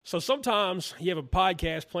So sometimes you have a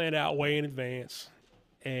podcast planned out way in advance,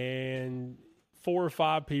 and 4 or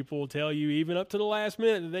 5 people tell you even up to the last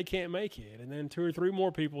minute that they can't make it. And then 2 or 3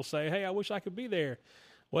 more people say, hey, I wish I could be there.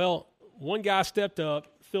 Well, one guy stepped up,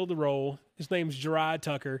 filled the role. His name's Jeriah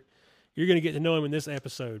Tucker. You're going to get to know him in this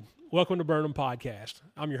episode. Welcome to Burnham Podcast.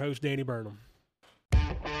 I'm your host, Danny Burnham.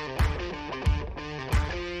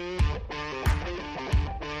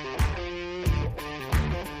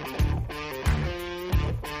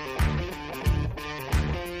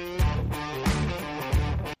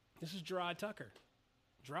 This is Jeriah Tucker.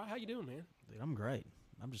 Jeriah, how you doing, man? Dude, I'm great.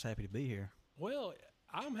 I'm just happy to be here. Well,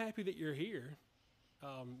 I'm happy that you're here.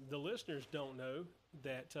 The listeners don't know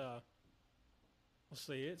that. Let's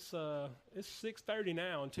see, it's 6:30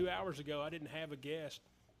 now, and 2 hours ago I didn't have a guest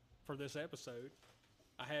for this episode.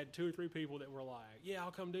 I had 2 or 3 people that were like, "Yeah,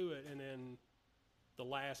 I'll come do it," and then the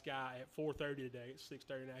last guy at 4:30 today, it's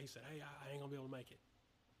 6:30 now. He said, "Hey, I ain't gonna be able to make it."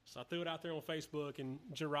 So I threw it out there on Facebook, and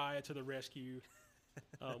Jeriah to the rescue.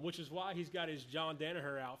 Which is why he's got his John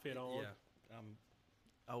Danaher outfit on. Yeah,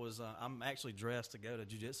 I'm actually dressed to go to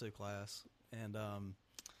jiu-jitsu class, and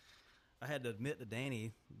I had to admit to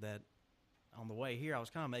Danny that on the way here I was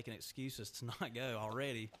kind of making excuses to not go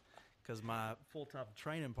already because my full-time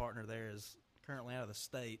training partner there is currently out of the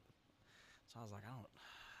state. So I was like, I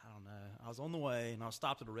don't know. I was on the way, and I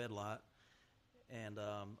stopped at a red light and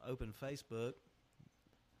opened Facebook.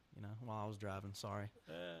 You know, while I was driving, sorry.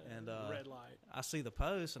 And red light. I see the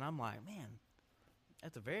post, and I'm like, man,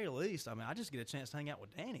 at the very least, I mean, I just get a chance to hang out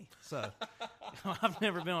with Danny. So I've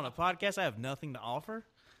never been on a podcast. I have nothing to offer,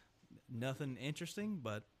 nothing interesting,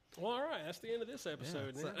 but. Well, all right. That's the end of this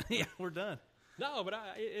episode. Yeah, yeah, we're done. No, but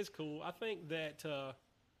it's cool. I think that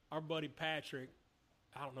our buddy Patrick,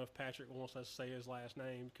 I don't know if Patrick wants us to say his last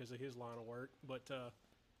name because of his line of work, but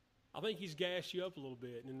I think he's gassed you up a little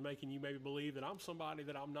bit and making you maybe believe that I'm somebody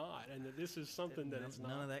that I'm not and that this is something that it's not.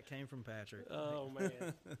 None of that came from Patrick. Oh, man.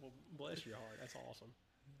 Well, bless your heart. That's awesome.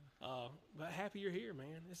 But happy you're here,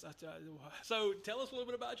 man. So tell us a little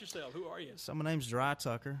bit about yourself. Who are you? So my name's Jeriah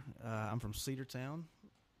Tucker. I'm from Cedartown.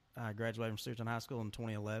 I graduated from Cedartown High School in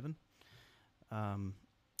 2011. I'm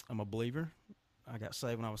a believer. I got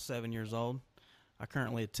saved when I was 7 years old. I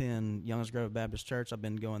currently attend Youngs Grove Baptist Church. I've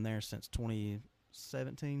been going there since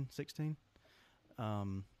 2017, 16.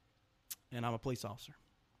 And I'm a police officer.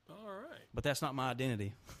 All right. But that's not my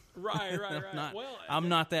identity. Right. I'm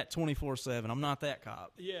not that 24/7. I'm not that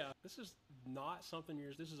cop. Yeah. This is not something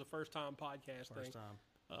this is a first-time podcast thing. First time.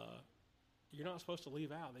 You're not supposed to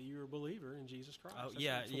leave out that you're a believer in Jesus Christ. Oh,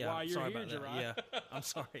 That's yeah. why you're sorry here, about that. Jeriah. Yeah. I'm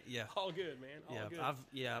sorry. Yeah. All good, man. All good.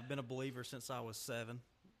 I've been a believer since I was 7.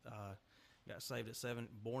 Got saved at 7.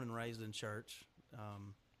 Born and raised in church.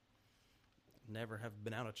 Never have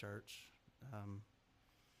been out of church.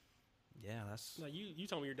 That's. Now you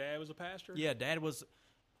told me your dad was a pastor. Yeah,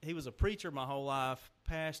 he was a preacher my whole life.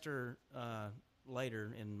 Pastor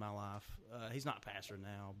later in my life. He's not pastor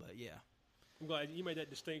now, but yeah. I'm glad you made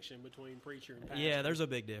that distinction between preacher and pastor. Yeah, there's a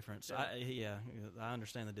big difference. Yeah. I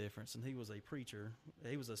understand the difference. And he was a preacher.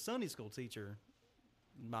 He was a Sunday school teacher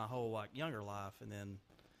my whole younger life, and then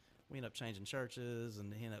we ended up changing churches,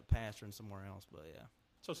 and he ended up pastoring somewhere else. But yeah.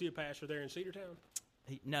 So is he a pastor there in Cedartown?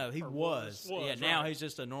 He was. Yeah, now right. he's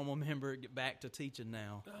just a normal member. Get back to teaching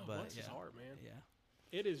now. Oh, but bless his heart, man.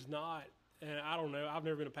 Yeah. It is not, and I don't know. I've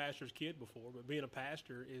never been a pastor's kid before, but being a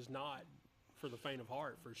pastor is not for the faint of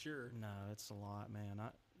heart, for sure. No, it's a lot, man.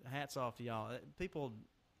 Hats off to y'all. People,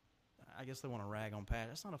 I guess they want to rag on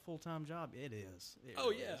pastors. It's not a full-time job. It is. It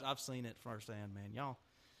really is. I've seen it firsthand, man. Y'all,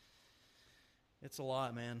 it's a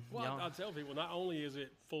lot, man. Well, I tell people, not only is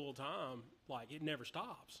it full-time, it never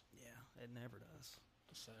stops. Yeah, it never does.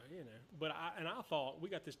 So, but I thought we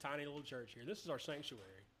got this tiny little church here. This is our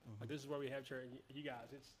sanctuary. Mm-hmm. This is where we have church. You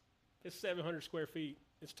guys, it's 700 square feet.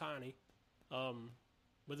 It's tiny.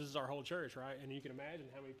 But this is our whole church, right? And you can imagine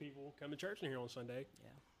how many people come to church in here on Sunday. Yeah.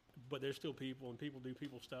 But there's still people, and people do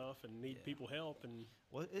people stuff and need people help. And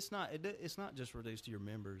well, it's not just reduced to your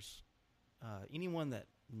members. Anyone that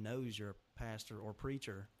knows you're a pastor or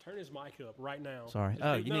preacher. Turn his mic up right now. Sorry.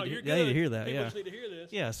 You need to hear that. People just need to hear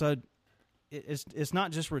this. Yeah. So it's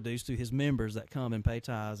not just reduced to his members that come and pay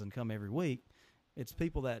tithes and come every week. It's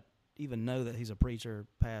people that even know that he's a preacher,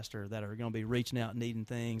 pastor, that are going to be reaching out, needing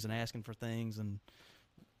things, and asking for things, and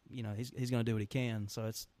he's going to do what he can. So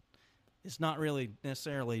it's not really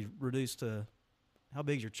necessarily reduced to how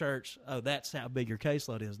big's your church. Oh, that's how big your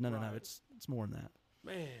caseload is. No. It's more than that.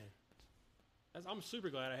 Man, I'm super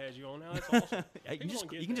glad I had you on now. That's awesome.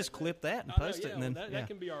 you can just clip that and post it, and then that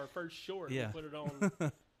can be our first short. Yeah. We'll put it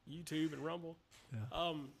on YouTube and Rumble.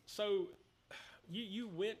 Yeah. So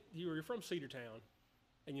you're from Cedartown.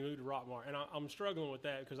 and you moved to Rockmart. And I'm struggling with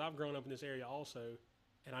that because I've grown up in this area also,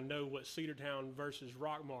 and I know what Cedartown versus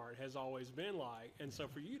Rockmart has always been like. And so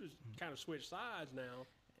for you to kind of switch sides now,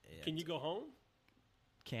 can you go home?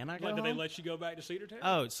 Can I go Like, home? do they let you go back to Cedartown?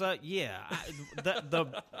 Oh, so yeah,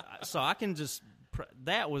 so I can just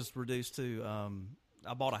that was reduced to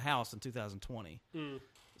I bought a house in 2020,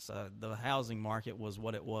 so the housing market was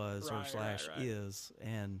what it was Right. is,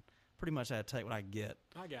 and pretty much I had to take what I get.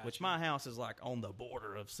 I got Which you. my house is like on the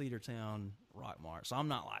border of Cedartown, Rockmart, so I'm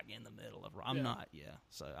not like in the middle of. I'm not. Yeah.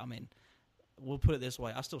 So I mean, we'll put it this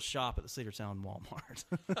way: I still shop at the Cedartown Walmart,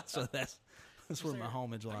 so that's where my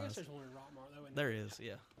homage lies. I guess there's one in Rockmart though. Isn't There is,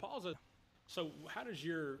 yeah. Pause it. So how does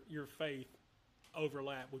your faith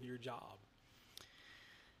overlap with your job?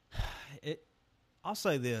 I'll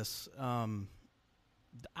say this: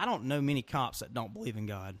 I don't know many cops that don't believe in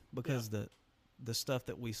God because the stuff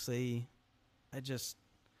that we see,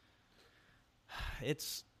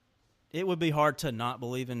 it would be hard to not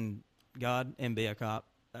believe in God and be a cop.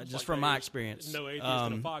 Just like from my experience, no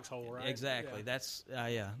atheist in a foxhole, right? Exactly. Yeah. That's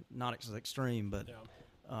not as extreme, but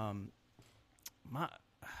I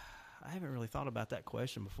haven't really thought about that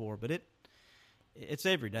question before. But it's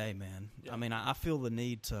every day, man. Yeah. I mean, I feel the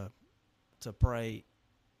need to pray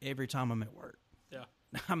every time I'm at work. Yeah.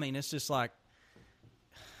 I mean, it's just like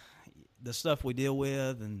the stuff we deal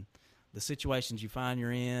with and the situations you find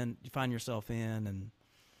yourself in, and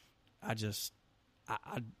I just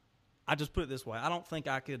put it this way: I don't think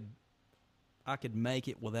I could make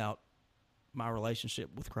it without my relationship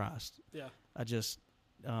with Christ. Yeah. I just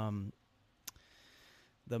the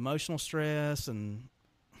emotional stress and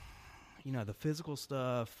the physical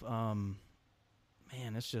stuff. Man,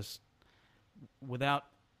 it's just without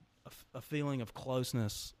a feeling of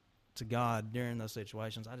closeness to God during those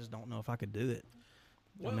situations, I just don't know if I could do it.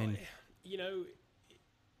 Well, I mean,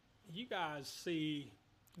 you guys see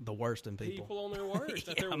the worst in people. People on their worst,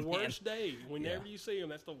 at their man. worst day. Whenever you see them,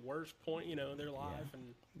 that's the worst point, in their life.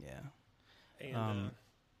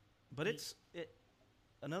 But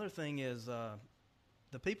another thing is the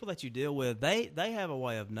people that you deal with, they have a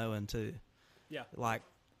way of knowing too. Yeah. Like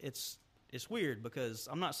it's weird because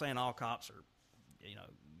I'm not saying all cops are,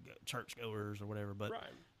 churchgoers or whatever, but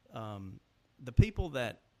the people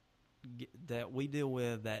that we deal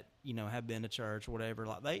with that have been to church or whatever,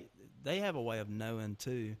 like they have a way of knowing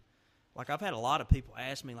too. Like I've had a lot of people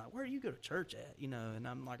ask me like, where do you go to church at? And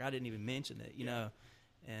I'm like, I didn't even mention it, know,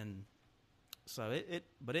 and so it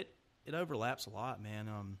overlaps a lot,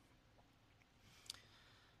 man.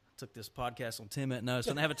 Took this podcast on 10-minute notes.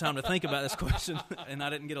 I didn't have time to think about this question, and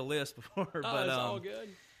I didn't get a list before. But it's all good.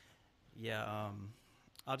 Yeah,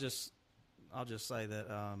 I'll just say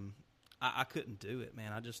that I couldn't do it,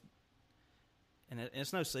 man. And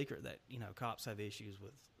it's no secret that cops have issues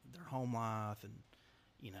with their home life and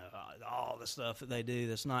all the stuff that they do.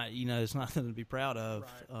 That's not it's nothing to be proud of.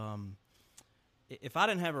 Right. If I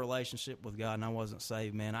didn't have a relationship with God and I wasn't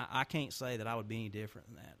saved, man, I can't say that I would be any different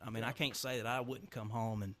than that. I mean, I can't say that I wouldn't come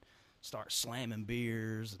home and start slamming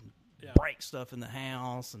beers and break stuff in the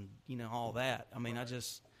house and all that. I mean,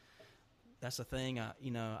 that's the thing. I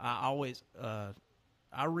always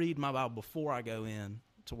I read my Bible before I go in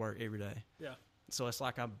to work every day. Yeah. So it's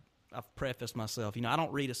like I've prefaced myself. I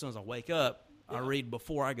don't read as soon as I wake up. Yeah. I read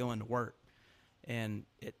before I go into work. And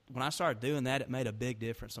when I started doing that, it made a big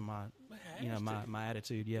difference in my my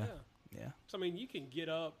attitude. Yeah. So I mean, you can get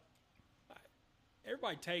up.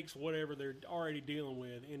 Everybody takes whatever they're already dealing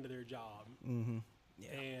with into their job,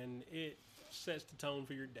 and it sets the tone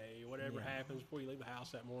for your day. Whatever happens before you leave the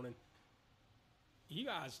house that morning, you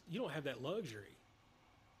don't have that luxury.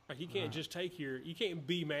 Like you can't just you can't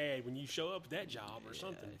be mad when you show up at that job or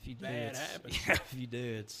something. If you do, bad happens. If you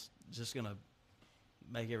do, it's just gonna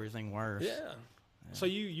make everything worse. Yeah. So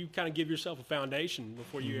you kind of give yourself a foundation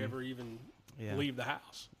before you ever even leave the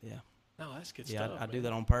house. Yeah. No, that's good stuff. I do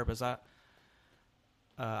that on purpose.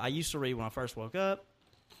 I used to read when I first woke up.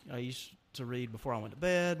 I used to read before I went to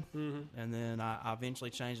bed, and then I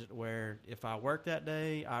eventually changed it to where if I work that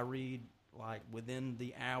day, I read like within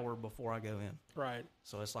the hour before I go in. Right.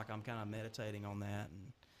 So it's like I'm kind of meditating on that,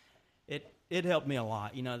 and it helped me a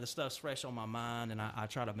lot. The stuff's fresh on my mind, and I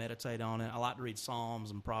try to meditate on it. I like to read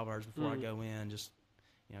Psalms and Proverbs before I go in, just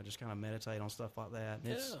kind of meditate on stuff like that.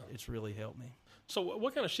 And it's really helped me. So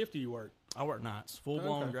what kind of shift do you work? I work nights,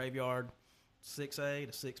 full-blown graveyard,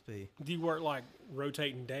 6A to 6P. Do you work like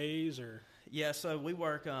rotating days or? Yeah, so we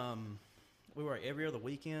work every other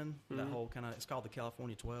weekend. That whole it's called the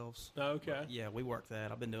California 12s. Okay. But yeah, we work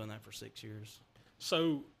that. I've been doing that for 6 years.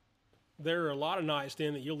 So there are a lot of nights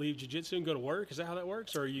then that you'll leave jiu-jitsu and go to work. Is that how that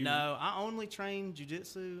works? Or are you? No, I only train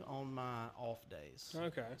jiu-jitsu on my off days.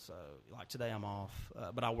 Okay. So, like today I'm off,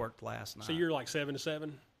 but I worked last night. So you're like 7 to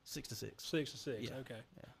 7? 6 to 6. 6 to 6, Yeah. okay.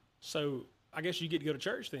 Yeah. So I guess you get to go to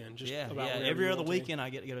church then? Just Yeah, about whenever every you other want to. weekend I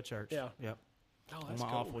get to go to church. Yeah. Yep. Oh, On that's my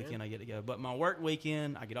cool, off man. weekend I get to go. But my work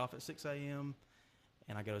weekend, I get off at 6 a.m.,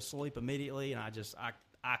 and I go to sleep immediately, and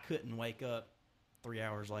I couldn't wake up 3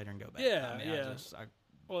 hours later and go back. Yeah, I mean, yeah.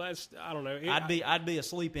 Well, that's, I don't know. I'd be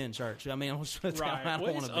asleep in church. I mean, Right. I don't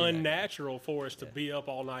Well, want it's to be unnatural for us to be up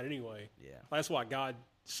all night anyway. Yeah. That's why God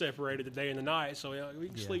separated the day and the night. So we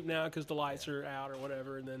can sleep now because the lights are out or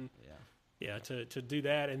whatever. And then, to do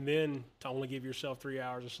that and then to only give yourself 3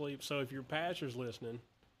 hours of sleep. So if your pastor's listening,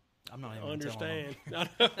 I'm not even understand.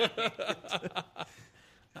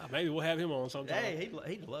 Maybe we'll have him on sometime. Hey,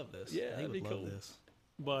 he'd love this. Yeah, he that'd would be love cool. this.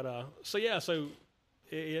 But so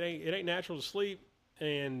it ain't natural to sleep,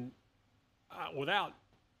 and without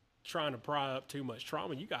trying to pry up too much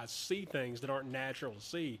trauma, you guys see things that aren't natural to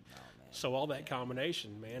see. Oh, man. So all that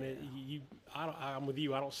combination, man, I'm with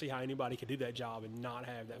you. I don't see how anybody could do that job and not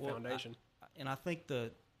have that foundation. I think I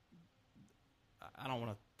don't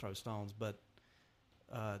want to throw stones, but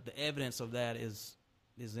the evidence of that is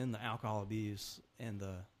in the alcohol abuse and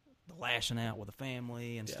the lashing out with the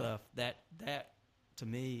family and stuff. That to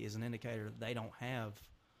me is an indicator that they don't have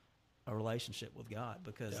a relationship with God,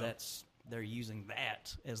 because they're using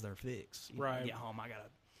that as their fix. Right. I get home, I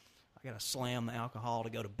gotta slam the alcohol to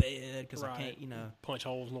go to bed because I can't, punch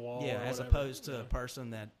holes in the wall. Yeah, or as whatever. opposed to a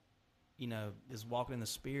person that is walking in the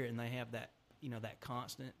Spirit, and they have that that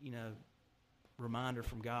constant reminder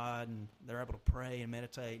from God, and they're able to pray and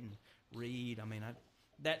meditate and read. I mean,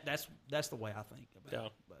 that's the way I think about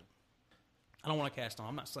it. But I don't want to cast on.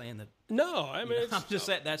 I'm not saying that. No, I mean, I'm just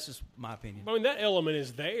saying that's just my opinion. I mean, that element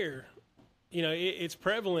is there. It's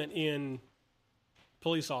prevalent in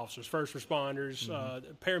police officers, first responders,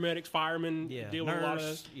 paramedics, firemen. Deal with a lot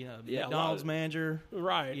of McDonald's manager,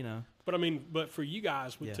 right? But I mean, for you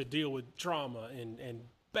guys to deal with trauma and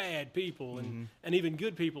bad people and even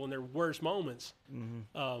good people in their worst moments,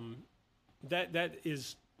 that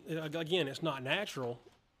is, again, it's not natural,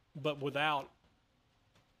 but without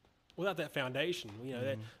that foundation,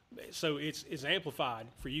 so it's amplified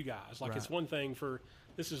for you guys. Like, it's one thing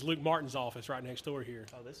this is Luke Martin's office right next door here.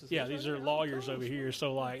 Oh, this is these are lawyers over here.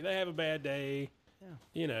 So like, they have a bad day.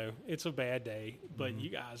 Yeah. It's a bad day, but you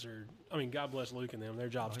guys are. I mean, God bless Luke and them. Their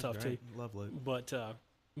job's tough too. Love Luke. But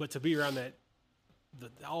to be around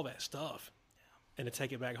all that stuff, and to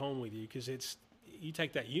take it back home with you, because you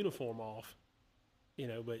take that uniform off,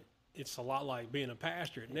 but it's a lot like being a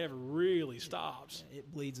pastor. It never really stops.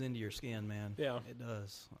 It bleeds into your skin, man. Yeah, it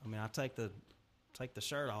does. I mean, I take the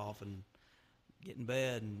shirt off and get in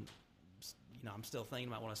bed, and I'm still thinking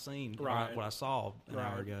about what I seen, what I saw an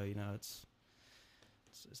hour ago.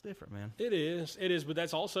 It's different, man. It is. But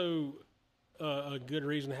that's also a good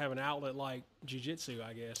reason to have an outlet like jiu-jitsu,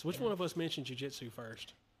 I guess. Which one of us mentioned jiu-jitsu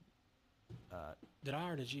first? Did I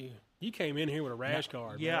or did you? You came in here with a rash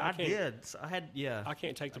guard. Yeah, man. I did. I had. Yeah, I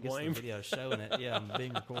can't take the I guess blame. The video showing it. Yeah, I'm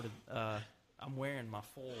being recorded. I'm wearing my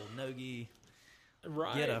full no-gi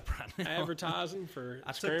get up right now. Advertising for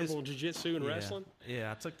scramble jiu-jitsu and wrestling.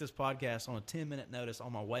 Yeah, I took this podcast on a 10-minute notice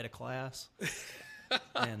on my way to class.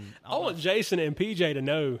 And I want Jason and PJ to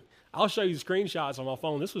know. I'll show you screenshots on my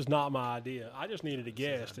phone. This was not my idea. I just needed a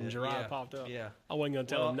guest, and Jeriah popped up. Yeah, I wasn't going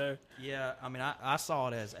to tell him no. Yeah, I mean, I saw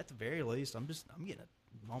it as, at the very least, I'm getting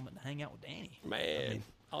a moment to hang out with Danny. Man,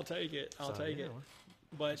 I'll take it. I'll take it.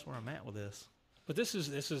 But that's where I'm at with this. But this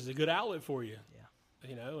is a good outlet for you.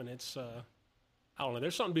 Yeah, and it's I don't know.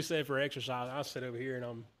 There's something to be said for exercise. I sit over here and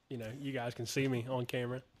I'm, you guys can see me on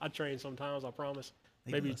camera. I train sometimes. I promise.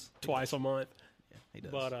 Maybe twice a month. Yeah, he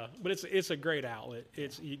does. But it's a great outlet.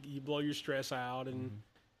 It's you blow your stress out, and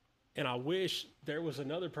I wish there was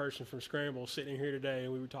another person from Scramble sitting here today,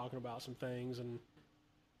 and we were talking about some things, and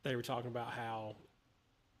they were talking about how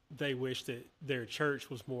they wish that their church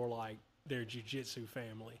was more like their jiu-jitsu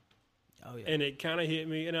family. Oh yeah. And it kind of hit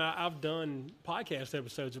me, and I've done podcast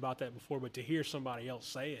episodes about that before, but to hear somebody else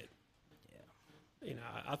say it,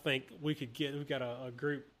 I think we've got a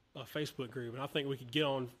group. A Facebook group, and I think we could get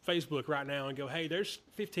on Facebook right now and go, hey, there's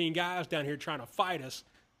 15 guys down here trying to fight us,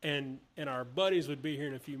 and our buddies would be here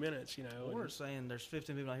in a few minutes, We're saying there's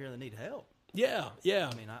 15 people out here that need help. Yeah.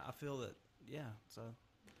 I mean, I feel that, so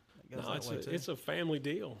it goes that way too. It's a family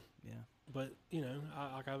deal. Yeah. But,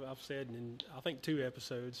 like I've said in, I think 2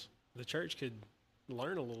 episodes, the church could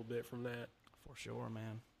learn a little bit from that. For sure,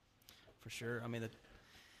 man. For sure. I mean,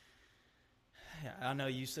 I know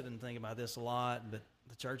you sit and think about this a lot, but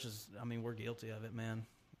the church is, we're guilty of it, man.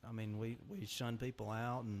 I mean, we shun people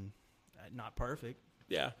out, and not perfect.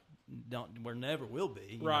 Yeah. We never will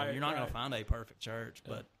be. Right. You're not going right. to find a perfect church,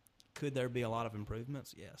 Yeah. but could there be a lot of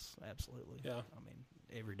improvements? Yes, absolutely. Yeah. I mean,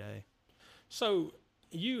 every day. So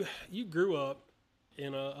you grew up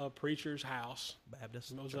in a preacher's house.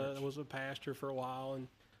 Baptist Was a pastor for a while,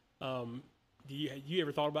 and you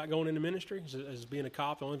ever thought about going into ministry? Is being a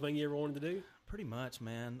cop the only thing you ever wanted to do? Pretty much,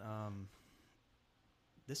 man.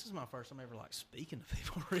 This is my first time ever like speaking to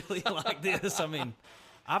people really like this. I mean,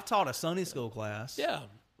 I've taught a Sunday school class. Yeah.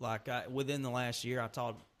 Like within the last year, I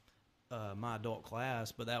taught my adult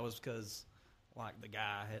class, but that was because like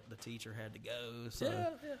the teacher had to go. So,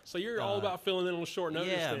 yeah. So you're all about filling in on short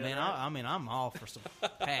notice. Yeah, then, man. right? I mean, I'm all for some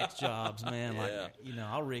patch jobs, man. Like,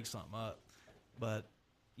 Yeah. I'll rig something up. But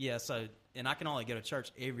yeah, so and I can only go to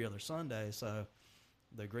church every other Sunday. So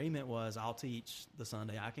the agreement was I'll teach the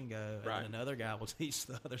Sunday I can go, Right. and another guy will teach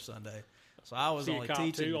the other Sunday. So I was So you only cop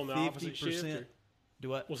teaching too on the opposite shift, 50%. or- Do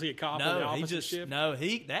what? Was he a cop no, on the he opposite just shift? no.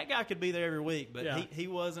 That guy could be there every week, but Yeah. he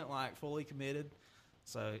wasn't like fully committed.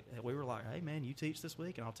 So we were like, hey man, you teach this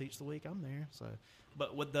week, and I'll teach the week I'm there. So,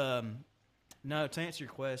 but with the no, to answer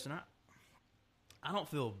your question, I don't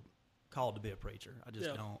feel called to be a preacher. I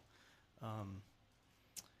just don't.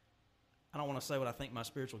 I don't want to say what I think my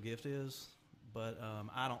spiritual gift is, but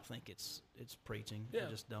I don't think it's preaching. Yeah. I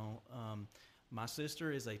just don't. My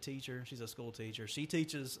sister is a teacher. She's a school teacher. She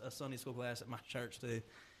teaches a Sunday school class at my church too.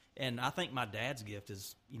 And I think my dad's gift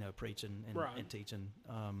is, preaching and, Right. and teaching.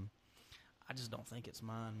 I just don't think it's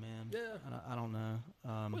mine, man. Yeah. I don't know.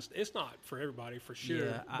 Well, it's not for everybody, for sure.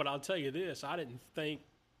 Yeah, but I'll tell you this: I didn't think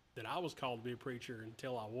that I was called to be a preacher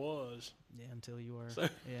until I was. Yeah, until you were. So-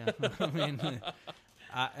 Yeah. I mean,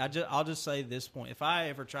 I'll just say this point. If I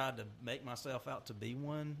ever tried to make myself out to be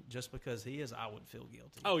one just because he is, I would feel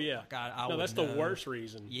guilty. Oh yeah, Like I no, would that's know. the worst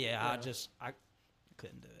reason. Yeah, I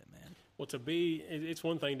couldn't do it, man. Well, it's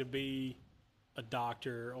one thing to be a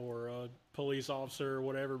doctor or a police officer or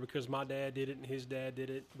whatever because my dad did it and his dad did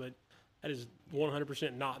it, but that is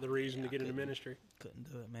 100% not the reason to get into ministry. Couldn't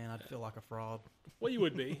do it, man. I'd feel like a fraud. Well, you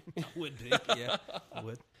would be. I would be. Yeah, I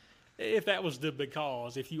would. If that was the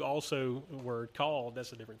cause. If you also were called,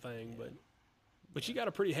 that's a different thing. But you got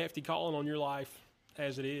a pretty hefty calling on your life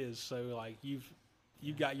as it is. So like you've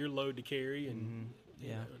got your load to carry, and you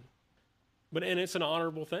know, but it's an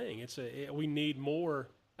honorable thing. We need more.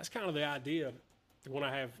 That's kind of the idea when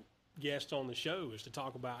I have guests on the show is to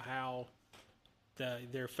talk about how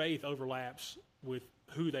their faith overlaps with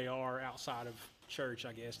who they are outside of church,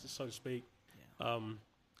 I guess, so to speak. Yeah.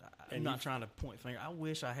 I'm not trying to point finger. I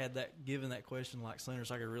wish I had given that question like sooner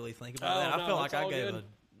so I could really think about that. I feel like I gave a.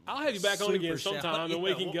 I'll have you back on again super sometime, shout. and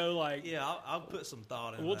we can go like. Yeah, I'll put some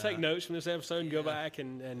thought in. We'll take notes from this episode and go back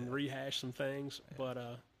and rehash some things. Yeah. But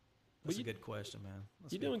that's a good question, man.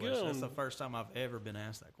 That's you're a doing question. good. That's the first time I've ever been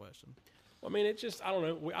asked that question. I mean, it just I don't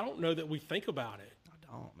know. I don't know that we think about it.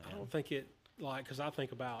 I don't, man. I don't think it because I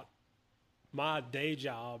think about my day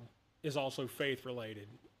job is also faith related,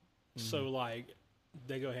 so like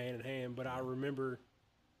they go hand in hand. But I remember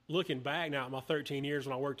looking back now at my 13 years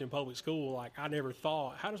when I worked in public school, like I never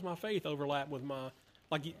thought, how does my faith overlap with my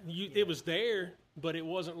like it was there, but it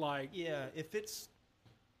wasn't like if it's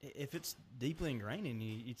deeply ingrained in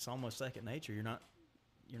you, it's almost second nature. You're not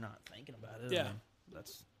thinking about it. Yeah. I mean,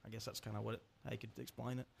 I guess that's kind of how you could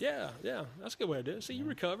explain it. Yeah, that's a good way to do it. See, you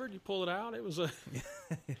recovered, you pulled it out. It was a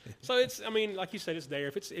so it's. I mean, like you said, it's there.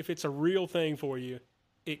 If it's a real thing for you,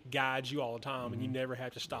 it guides you all the time, and you never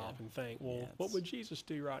have to stop and think, well, what would Jesus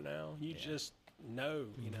do right now? You just know,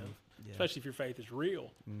 especially if your faith is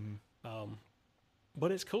real.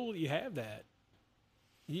 But it's cool that you have that.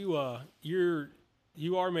 You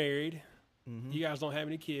are married. You guys don't have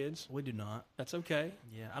any kids. We do not. That's okay.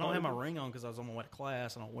 Yeah, I don't have my ring on because I was on my way to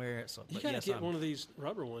class. I don't wear it. So You gotta get one of these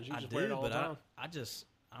rubber ones. You just wear it all the time. I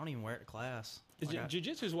don't even wear it to class.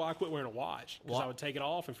 Jiu-jitsu is why I quit wearing a watch because I would take it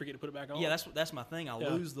off and forget to put it back on. Yeah, that's my thing. I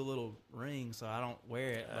lose the little ring, so I don't wear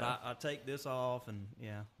it. But I take this off, and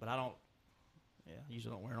but I don't. Yeah, I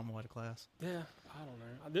usually don't wear it on my way to class. Yeah, I don't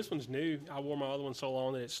know. This one's new. I wore my other one so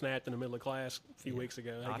long that it snapped in the middle of class a few weeks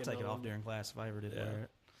ago. I take it off during class if I ever did wear it.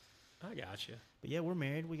 I got you. But yeah, we're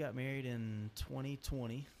married. We got married in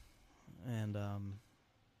 2020, and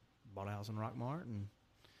bought a house in Rockmart, and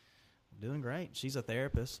we're doing great. She's a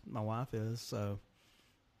therapist. My wife is, so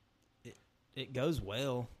it goes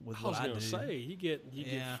well with what I do. I was going to say you get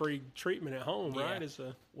free treatment at home, right?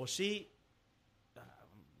 Well, she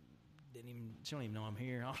she don't even know I'm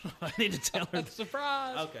here. I need to tell her.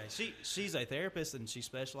 Surprise. Okay, she's a therapist and she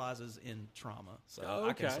specializes in trauma, so okay.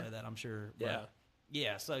 I can say that. I'm sure. But,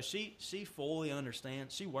 Yeah, so she fully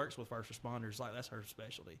understands. She works with first responders, like that's her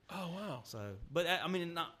specialty. Oh wow! So, but I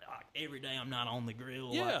mean, not like every day. I'm not on the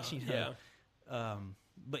grill. Yeah, like, you know.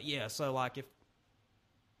 But yeah, so like if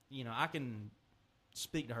I can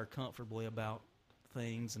speak to her comfortably about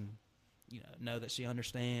things, and know that she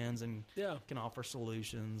understands and can offer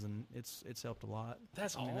solutions, and it's helped a lot.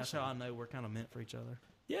 That's awesome. That's how I know we're kind of meant for each other.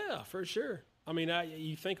 Yeah, for sure. I mean,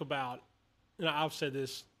 you think about, I've said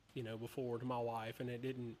this, before to my wife, and I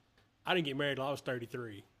didn't get married till I was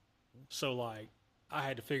 33. So like, I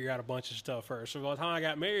had to figure out a bunch of stuff first. So by the time I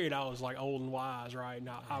got married, I was like old and wise, right? And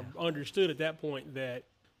I understood at that point that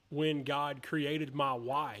when God created my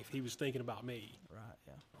wife, He was thinking about me. Right.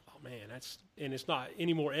 Yeah. Oh man, and it's not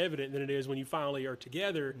any more evident than it is when you finally are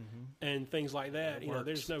together and things like that.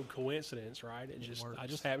 There's no coincidence, right? I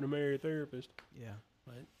just happened to marry a therapist. Yeah.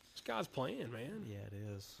 But it's God's plan, man. Yeah, it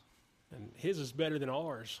is. And His is better than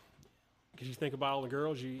ours. Because you think about all the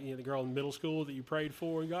girls, the girl in middle school that you prayed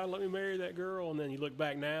for, God, let me marry that girl. And then you look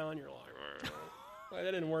back now and you're like,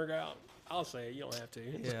 that didn't work out. I'll say it. You don't have to.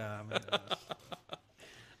 Yeah, I mean,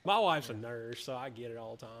 my wife's a nurse, so I get it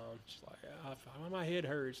all the time. She's like, my head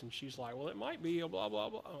hurts. And she's like, well, it might be a blah, blah,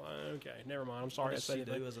 blah. Oh, okay, never mind. I'm sorry. What does she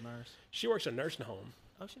do as a nurse? She works at a nursing home.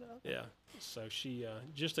 Oh, she does? Yeah. So she,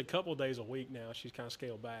 just a couple of days a week now, she's kind of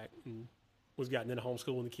scaled back and was gotten into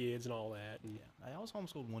homeschooling the kids and all that. And I was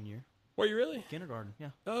homeschooled 1 year. Were you really? Kindergarten, yeah.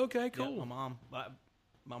 Oh, okay, cool. Yeah,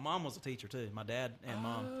 my mom was a teacher too. My dad and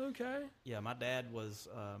mom. Okay. Yeah, my dad was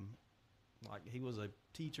he was a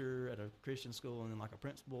teacher at a Christian school and then like a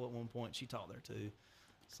principal at one point. She taught there too.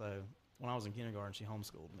 So when I was in kindergarten, she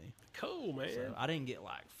homeschooled me. Cool, man. So I didn't get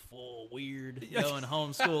like full weird going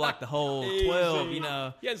homeschool like the whole 12, You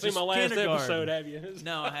haven't seen my last episode, have you?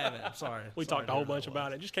 No, I haven't. I'm sorry. We talked a whole bunch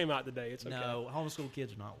about it. It just came out today. It's okay. No, homeschool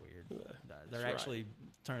kids are not weird. They're actually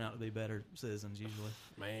turn out to be better citizens usually.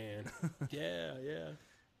 Man. Yeah.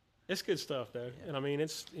 It's good stuff though. Yeah. And I mean,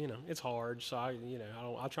 it's, it's hard. So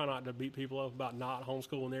I try not to beat people up about not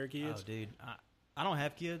homeschooling their kids. Oh, dude. I don't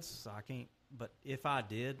have kids, so I can't. But if I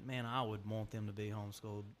did, man, I would want them to be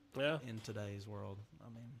homeschooled in today's world. I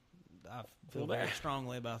mean, I feel very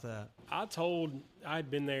strongly about that.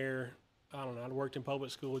 I'd been there, I don't know, I'd worked in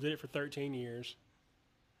public school, did it for 13 years.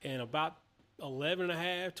 And about 11 and a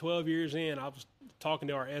half, 12 years in, I was talking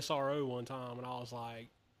to our SRO one time, and I was like,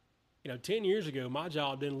 10 years ago, my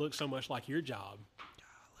job didn't look so much like your job.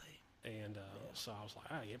 Golly. And so I was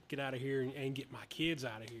like, all right, get out of here and get my kids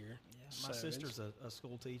out of here. Yeah, my sister's a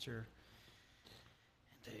school teacher.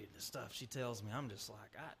 And dude, the stuff she tells me, I'm just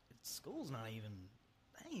like, school's not even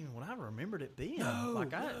what I remembered it being.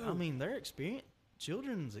 I mean,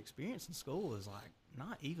 children's experience in school is like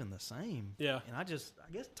not even the same. Yeah. And I guess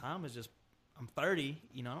time is just, I'm 30,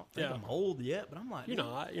 I don't think I'm old yet, but I'm like, you're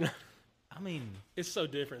not, I mean, it's so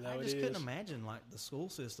different though. I just couldn't imagine like the school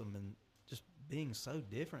system and just being so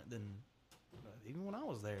different than even when I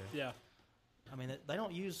was there. Yeah. I mean, they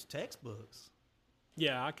don't use textbooks.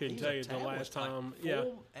 Yeah, I couldn't tell you the last time.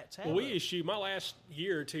 Well, we issued my last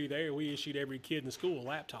year or two there. We issued every kid in the school a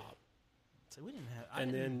laptop. So we didn't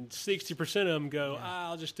have. Then 60% of them go,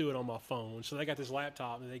 I'll just do it on my phone. So they got this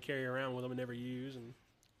laptop that they carry around with them and never use. And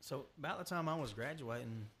so about the time I was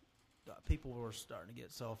graduating, people were starting to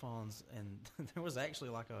get cell phones, and there was actually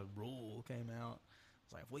like a rule came out.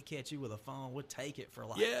 It's like, if we catch you with a phone, we'll take it for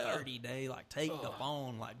like 30 days. Like, take the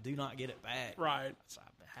phone. Like, do not get it back. Right. It's like,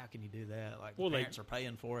 how can you do that? Like, the parents are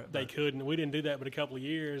paying for it. They couldn't. We didn't do that but a couple of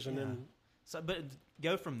years, and then. So, but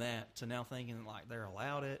go from that to now thinking like they're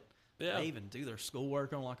allowed it. Yeah. They even do their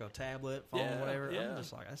schoolwork on like a tablet, phone, whatever. Yeah. I'm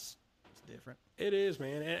just like, it's different. It is,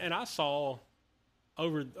 man. And I saw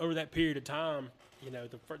over that period of time,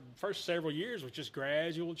 the first several years was just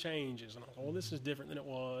gradual changes. And I thought, well, this is different than it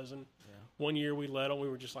was. And one year we let them. We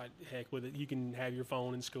were just like, heck with it. You can have your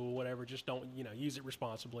phone in school, whatever. Just don't, use it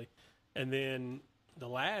responsibly. And then the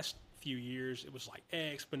last few years, it was like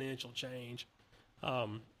exponential change.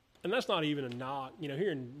 And that's not even a knock.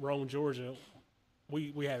 Here in Rome, Georgia,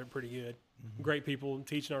 we have it pretty good. Mm-hmm. Great people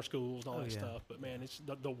teaching our schools and all that stuff. But, man, it's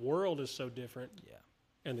the world is so different. Yeah.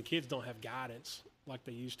 And the kids don't have guidance like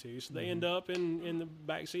they used to. So they end up in the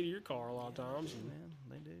backseat of your car a lot of times. Man,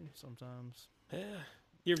 they do sometimes. Yeah.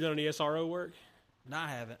 You ever done any SRO work? No, I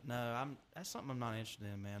haven't. No, that's something I'm not interested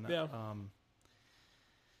in, man. Yeah. I'm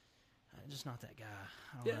just not that guy.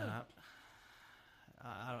 I don't know.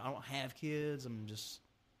 I don't have kids.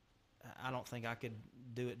 I don't think I could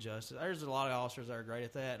do it justice. There's a lot of officers that are great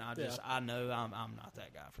at that, and I know I'm not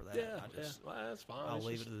that guy for that. Well, that's fine. I'll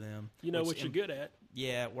leave it to them. You know what you're good at.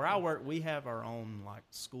 Yeah, where I work, we have our own like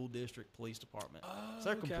school district police department. So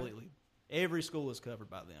they're completely every school is covered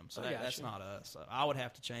by them. So that's you. not us. So I would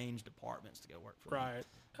have to change departments to go work for them. Right.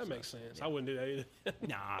 That makes sense. Yeah. I wouldn't do that either.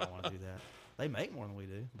 No, I don't want to do that. They make more than we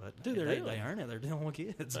do, but do they really? They earn it. They're dealing with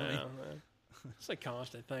kids. I mean, it's a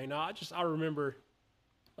constant thing. No, I remember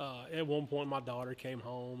at one point my daughter came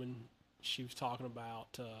home and she was talking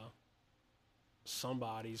about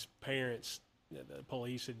somebody's parents. The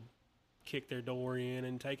police had kicked their door in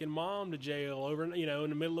and taken mom to jail over, in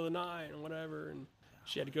the middle of the night and whatever, and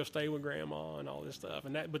she had to go stay with grandma and all this stuff.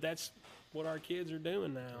 But that's what our kids are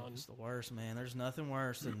doing now. It's the worst, man. There's nothing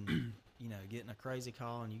worse than getting a crazy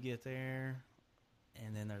call and you get there,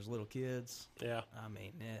 and then there's little kids. Yeah, I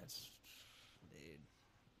mean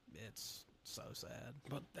it's so sad.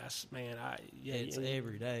 But that's it's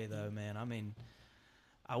every day though, man. I mean,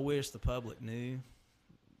 I wish the public knew.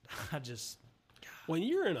 When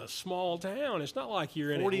you're in a small town, it's not like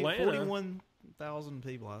you're in Atlanta. 41,000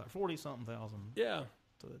 people out there, 40-something thousand. Yeah.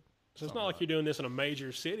 So it's not like you're doing this in a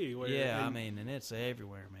major city. And it's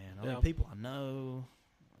everywhere, man. I mean, people I know,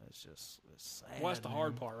 it's sad. Well, that's the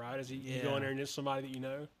hard part, right? Is you go in there and it's somebody that you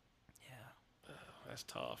know? Yeah. Oh, that's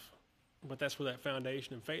tough. But that's where that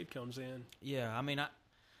foundation and faith comes in. Yeah, I mean,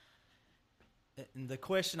 and the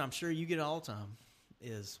question I'm sure you get all the time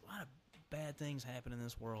is, why do bad things happen in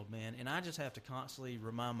this world, man? And I just have to constantly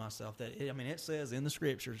remind myself that it says in the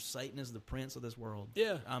scriptures, Satan is the prince of this world.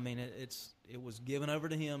 Yeah. I mean, it was given over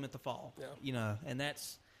to him at the fall. Yeah. And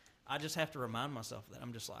I just have to remind myself that.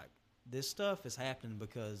 I'm just like, this stuff is happening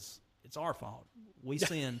because it's our fault. We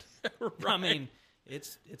sinned. Right. I mean,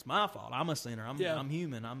 it's my fault. I'm a sinner. I'm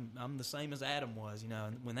human. I'm the same as Adam was, and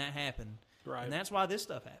when that happened. Right. And that's why this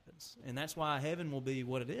stuff happens. And that's why heaven will be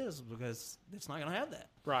what it is, because it's not going to have that.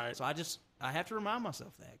 Right. So I have to remind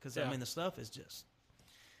myself that, because, I mean, the stuff is just,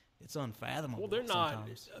 it's unfathomable. Well, they're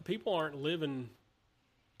sometimes. not, people aren't living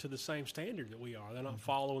to the same standard that we are. They're not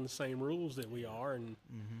following the same rules that we are, and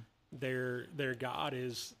their God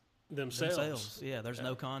is themselves. Yeah, there's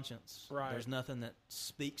no conscience. Right. There's nothing that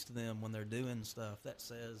speaks to them when they're doing stuff that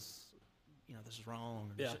says, this is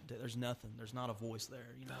wrong. Or there's nothing. There's not a voice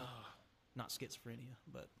there, Not schizophrenia,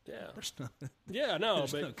 but there's nothing. Yeah, no,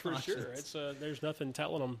 there's but no for sure, it's there's nothing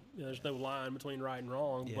telling them. There's no line between right and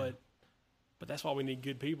wrong. Yeah. But that's why we need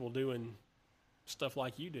good people doing stuff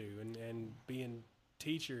like you do, and being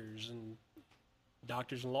teachers and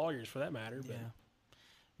doctors and lawyers for that matter. But.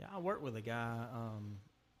 Yeah. I worked with a guy.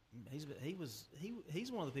 He's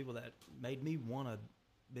one of the people that made me want to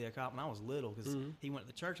be a cop when I was little, because he went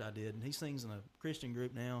to the church I did, and he sings in a Christian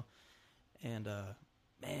group now, and.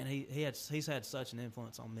 Man, he's had such an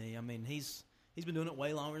influence on me. I mean, he's been doing it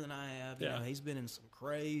way longer than I have. He's been in some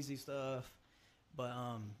crazy stuff. But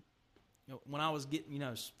when I was getting,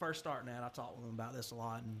 first starting out, I talked with him about this a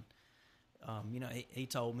lot, and he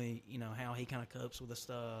told me, how he kind of copes with the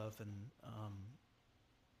stuff, and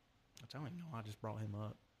I don't even know. I just brought him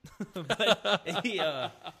up. But he,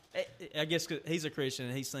 I guess 'cause he's a Christian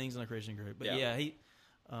and he sings in a Christian group. But there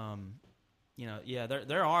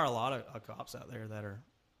are a lot of cops out there that are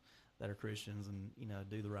Christians and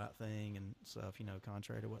do the right thing and stuff,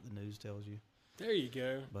 contrary to what the news tells you. There you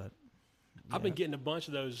go. But I've been getting a bunch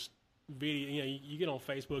of those videos. You get on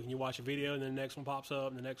Facebook and you watch a video, and then the next one pops up,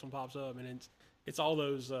 and the next one pops up, and it's all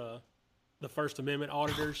those the First Amendment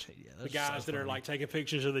auditors, the guys that are like taking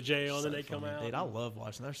pictures of the jail, and then they come out. Dude, I love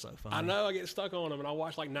watching. They're so funny. I know. I get stuck on them, and I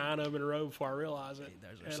watch like 9 of them in a row before I realize it.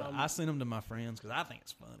 I send them to my friends because I think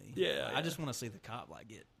it's funny. Yeah, I just want to see the cop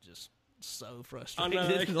get just so frustrated. I know.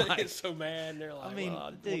 They get so mad. And they're like,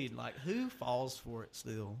 dude, who falls for it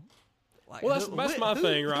still? Like, well, that's my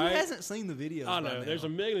thing, right? Who hasn't seen the videos? I know. There's a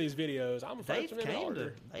million of these videos. I'm a First Amendment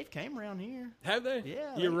auditor. They've came around here. Have they?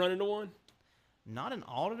 Yeah. You run into one? Not an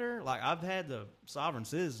auditor. Like, I've had the sovereign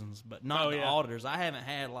citizens, but not the auditors. I haven't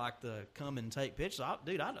had, like, the come and take pictures. I'd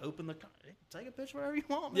open take a picture wherever you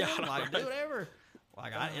want, man. Yeah, like, do whatever.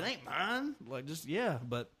 Like, it ain't mine. Like, just,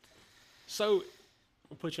 but. So,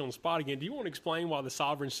 I'll put you on the spot again. Do you want to explain why the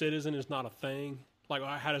sovereign citizen is not a thing? Like,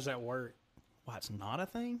 how does that work? Why it's not a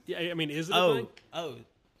thing? Yeah, I mean, is it a thing? Oh,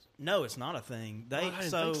 no, it's not a thing. I didn't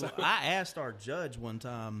think so. I asked our judge one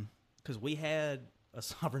time, because we had a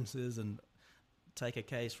sovereign citizen take a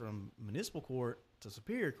case from municipal court to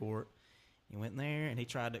superior court. He went in there and he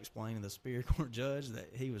tried to explain to the superior court judge that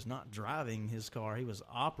he was not driving his car, he was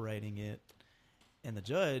operating it. And the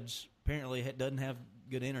judge apparently doesn't have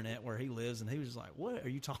good internet where he lives, and he was just like, "What are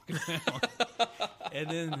you talking about?" And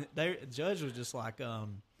then the judge was just like,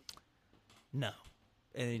 "No,"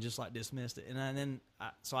 and he just like dismissed it. And then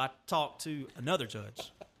I talked to another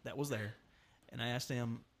judge that was there, and I asked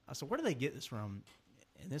him, I said, "Where do they get this from?"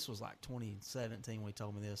 And this was like 2017 when he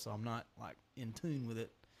told me this, so I'm not like in tune with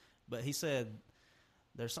it. but he said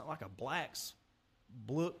there's something like a Black's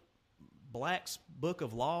Book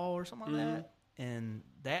of Law or something like that, and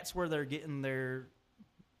that's where they're getting their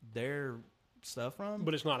stuff from.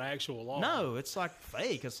 But it's not actual law. No, it's like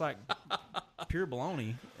fake. It's like pure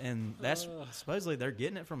baloney, and that's supposedly they're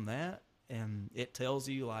getting it from that, and it tells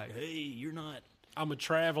you like, hey, you're not. I'm a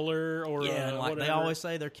traveler, or like whatever. They always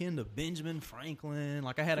say they're kin to Benjamin Franklin.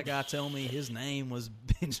 Like I had a guy tell me his name was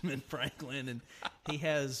Benjamin Franklin, and he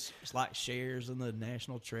has like shares in the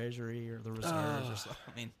National Treasury or the Reserves or something.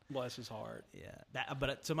 I mean, bless his heart. Yeah,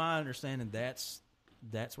 but to my understanding, that's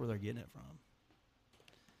where they're getting it from.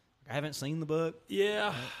 I haven't seen the book.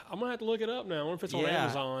 Yeah, I'm gonna have to look it up now. I wonder if it's on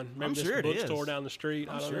Amazon. Maybe I'm this sure it bookstore is. down the street.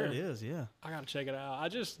 I'm sure it is. Yeah, I gotta check it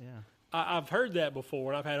out. I've heard that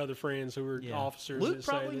before, and I've had other friends who are officers. Luke that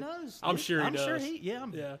say probably that. knows. I'm sure he does.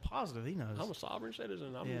 I'm positive he knows. I'm a sovereign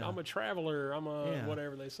citizen. I'm a traveler. I'm a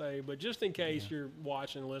whatever they say. But just in case you're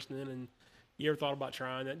watching, listening, and you ever thought about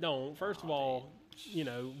trying that, don't. First of all,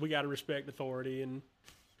 we got to respect authority, and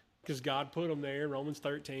because God put them there, Romans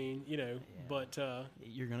 13, but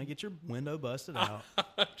you're going to get your window busted out.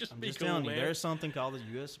 I'm just cool, telling you, man. there's something called the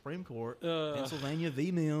U.S. Supreme Court, Pennsylvania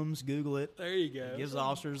v. Mims. Google it. There you go. It gives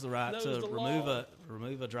officers the right to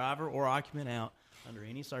remove a driver or occupant out under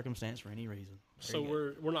any circumstance for any reason. So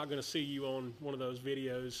we're not going to see you on one of those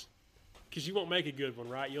videos because you won't make a good one,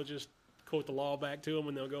 right? You'll just quote the law back to them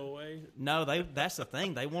and they'll go away. No, that's the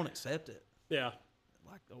thing. They won't accept it. Yeah.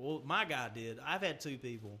 My guy did. I've had two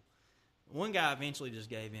people. One guy eventually just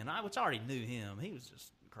gave in, which I already knew him. He was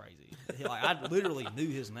just crazy. I literally knew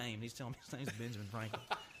his name. He's telling me his name's Benjamin Franklin.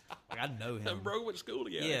 I know him. And bro went to school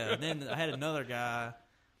together. Yeah, and then I had another guy,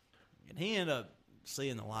 and he ended up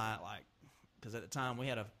seeing the light, because at the time we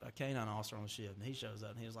had a canine officer on the ship, and he shows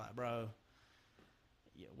up, and he was like, bro,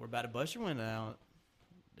 we're about to bust your window out,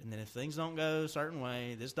 and then if things don't go a certain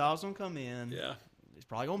way, this dog's going to come in. Yeah. He's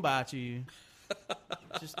probably going to bite you.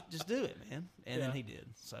 just do it, man. And then he did.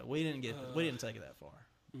 So we didn't take it that far.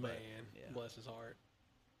 Man, bless his heart.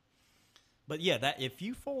 But that if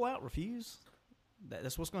you full out refuse,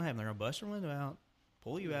 that's what's going to happen. They're going to bust your window out,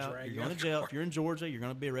 pull you out. You're going to jail. If you're in Georgia, you're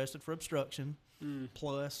going to be arrested for obstruction,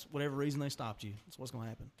 plus whatever reason they stopped you. That's what's going to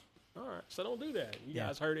happen. All right, so don't do that. You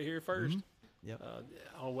guys heard it here first. Mm-hmm. Yep.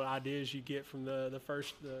 On what ideas you get from the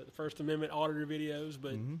First Amendment auditor videos,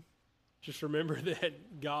 but. Just remember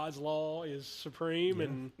that God's law is supreme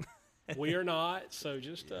and we are not. So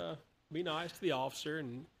just be nice to the officer,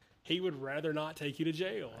 and he would rather not take you to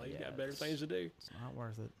jail. He's got better things to do. It's not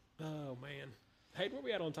worth it. Oh, man. Hayden, where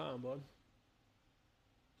we at on time, bud?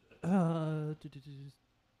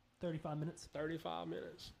 35 minutes. 35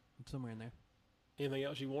 minutes. Somewhere in there. Anything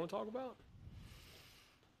else you want to talk about?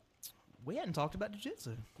 We hadn't talked about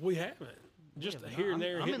jiu-jitsu. We haven't. Just here and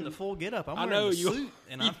there. I'm in the full get-up. I'm wearing know the you suit,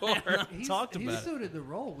 and I've talked about it. He suited the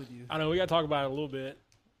role with you. I know. We got to talk about it a little bit.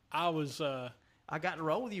 I got to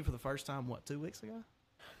roll with you for the first time, 2 weeks ago?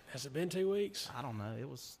 Has it been 2 weeks? I don't know. It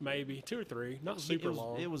was... Maybe 2 or 3. Not super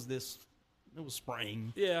long. It was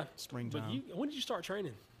spring. Yeah. Springtime. But when did you start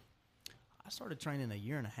training? I started training a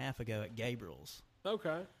year and a half ago at Gabriel's.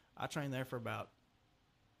 Okay. I trained there for about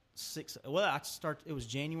 6... Well, it was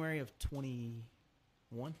January of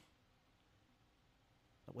 21.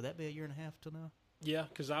 Would that be a year and a half till now? Yeah,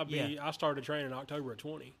 because I started training in October of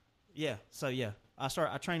 20. Yeah, so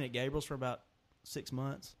I trained at Gabriel's for about 6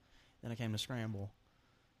 months, then I came to Scramble,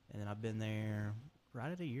 and then I've been there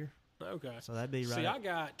right at a year. Okay, so that'd be right. See,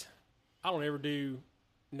 I don't ever do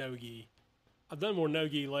no-gi. I've done more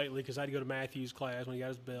no-gi lately because I had to go to Matthew's class when he got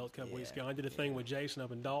his belt a couple weeks ago. I did a thing with Jason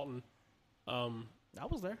up in Dalton. I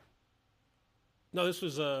was there. No, this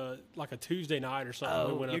was like a Tuesday night or something.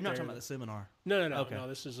 Oh, we went you're up not there. talking about the seminar. No. Okay. No,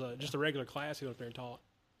 this is just a regular class he went up there and taught.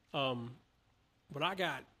 But I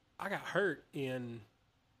got hurt in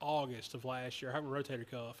August of last year. I have a rotator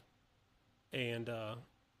cuff, and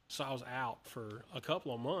so I was out for a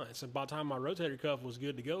couple of months. And by the time my rotator cuff was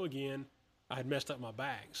good to go again, I had messed up my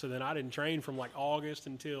back. So then I didn't train from like August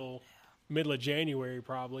until middle of January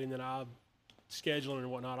probably, and then I scheduling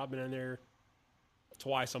and whatnot. I've been in there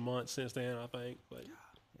twice a month since then, I think. But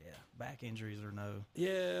yeah, back injuries are no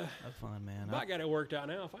fun, man. But I got it worked out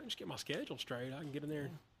now. If I can just get my schedule straight, I can get in there.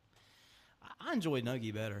 I enjoy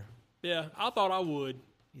no-gi better. Yeah, I thought I would.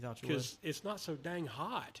 You thought you would? Because it's not so dang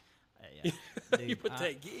hot. Yeah, dude, you put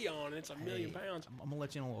that gi on, and it's a million pounds. I'm going to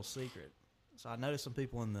let you know a little secret. So I noticed some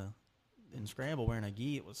people in Scramble wearing a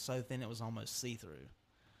gi. It was so thin it was almost see-through.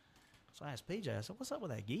 So I asked PJ, I said, what's up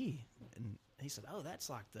with that gi? And he said, oh, that's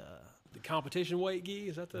like the competition weight gi?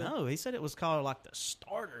 Is that the... No, he said it was called like the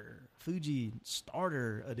Fuji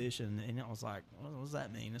starter edition. And I was like, what does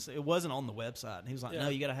that mean? It wasn't on the website. And he was like, no,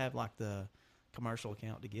 you got to have like the commercial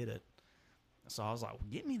account to get it. So I was like, well,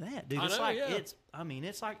 get me that, dude. It's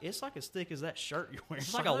like as thick as that shirt you're wearing.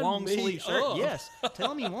 It's like a long sleeve shirt. Up. Yes.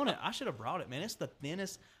 Tell him you want it. I should have brought it, man. It's the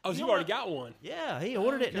thinnest. Oh, so you already got one? Yeah, he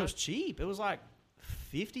ordered it and it was cheap. It was like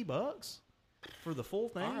 $50 for the full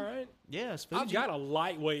thing. All right. Yeah, it's Fuji. I've got a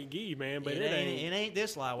lightweight gi, man, but it ain't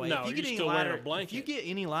this lightweight. No, if you still wearing a blanket. If you get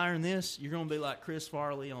any lighter than this, you're gonna be like Chris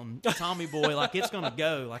Farley on Tommy Boy. Like it's gonna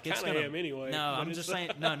go. Like it's gonna. Am anyway. No, I'm just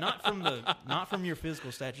saying. No, not from your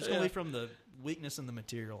physical stature. It's gonna be from the weakness in the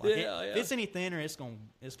material. Like if it's any thinner, it's gonna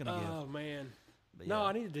give. Oh man. No,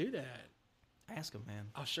 I need to do that. Ask him, man.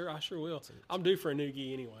 I sure will. I'm due for a new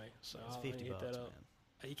gi anyway, so it's I'll $50, hit that up.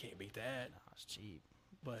 Man. You can't beat that. No, it's cheap.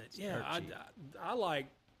 But it's I like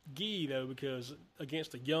gi though because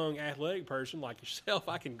against a young athletic person like yourself,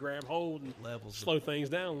 I can grab hold and slow things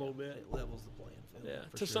down a little bit. It levels the playing field. Yeah,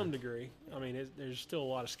 to some degree. I mean, there's still a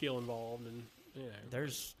lot of skill involved, and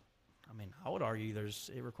I would argue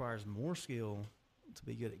it requires more skill to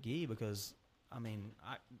be good at gi because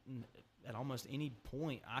at almost any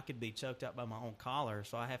point I could be choked out by my own collar,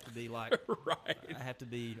 so I have to be like right. I have to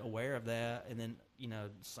be aware of that, and then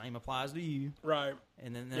same applies to you, right?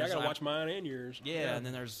 And then I gotta watch mine and yours. Yeah, and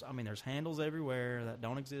then there's handles everywhere that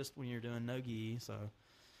don't exist when you're doing no gi. So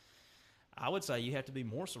I would say you have to be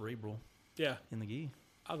more cerebral. Yeah, in the gi.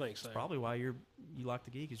 I think so. That's probably why you like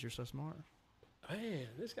the gi because you're so smart. Man,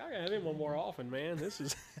 this guy gotta have him one more often, man. This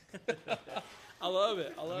is. I love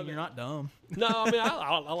it. You're not dumb. No, I mean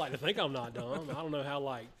I like to think I'm not dumb. I don't know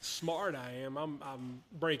how smart I am. I'm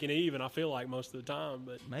breaking even. I feel like most of the time,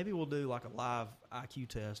 but maybe we'll do like a live IQ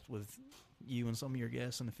test with you and some of your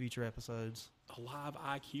guests in the future episodes. A live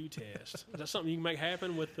IQ test. Is that something you can make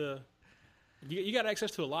happen with the? You got access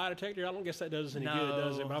to a lie detector? I don't guess that does us any good,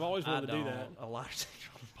 does it? But I've always wanted to do that. A lie detector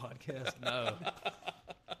on the podcast? No.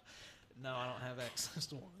 No, I don't have access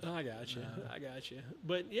to one. I got you. No. I got you.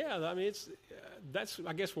 But yeah, I mean, that's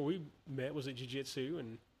I guess where we met was at jiu-jitsu,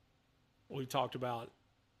 and we talked about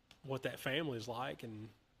what that family is like, and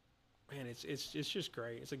man, it's just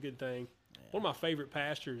great. It's a good thing. Yeah. One of my favorite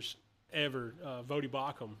pastors ever, Vodi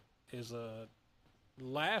Bakum, is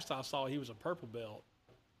last I saw he was a purple belt.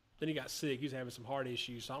 Then he got sick. He was having some heart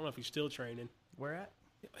issues. So I don't know if he's still training. Where at?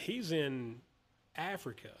 He's in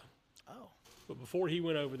Africa. Oh. But before he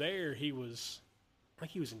went over there, I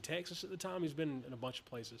think he was in Texas at the time. He's been in a bunch of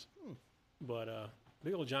places. But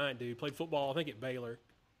big old giant dude. Played football, I think, at Baylor.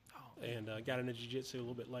 Oh, and got into jiu-jitsu a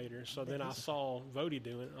little bit later. So then I saw Vodi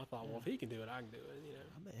doing it, and I thought, well, if he can do it, I can do it.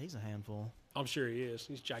 I bet he's a handful. I'm sure he is.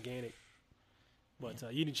 He's gigantic.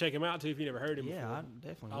 But you can check him out, too, if you never heard him before. Yeah, I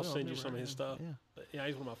definitely will. I'll send you some of his stuff. Yeah. But, yeah,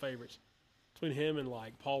 he's one of my favorites. Between him and,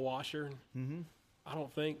 Paul Washer, I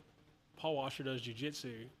don't think Paul Washer does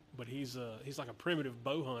jiu-jitsu, but he's like a primitive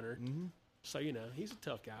bow hunter. Mm-hmm. So, he's a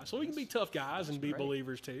tough guy. So we can be tough guys and be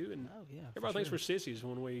believers, too. And everybody thinks we're sissies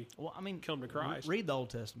when we come to Christ. Read the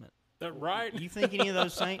Old Testament. Right? You think any of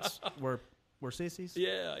those saints were sissies?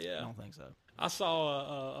 Yeah. I don't think so. I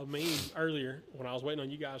saw a meme earlier when I was waiting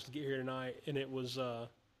on you guys to get here tonight, and it was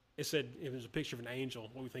it said it was a picture of an angel,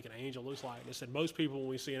 what we think an angel looks like. And it said most people when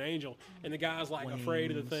we see an angel, and the guy's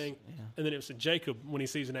afraid of the thing, and then it said Jacob when he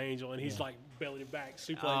sees an angel, and he's belly to back,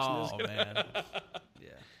 suplexing this. Man. Yeah.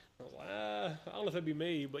 I was like, I don't know if that'd be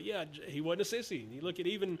me, but yeah, he wasn't a sissy. You look at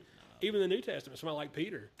even the New Testament, somebody like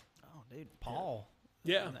Peter. Oh, dude, Paul.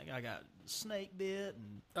 Yeah. That guy got snake bit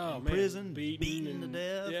and in prison, beaten to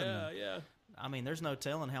death. Yeah. I mean, there's no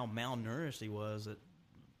telling how malnourished he was at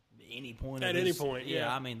any point.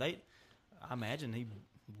 Yeah. I mean, I imagine he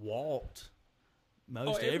walked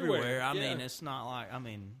most everywhere. I mean, it's not like,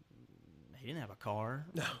 he didn't have a car.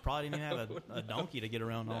 No. Probably didn't even have a donkey to get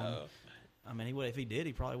around on. I mean, if he did,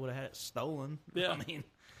 he probably would have had it stolen. Yeah.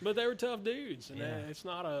 But they were tough dudes, and it's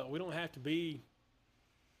not we don't have to be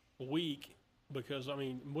weak. Because,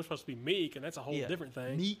 we're supposed to be meek, and that's a whole different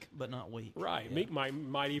thing. Meek, but not weak. Right. Yeah. Meek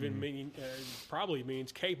might even mean, probably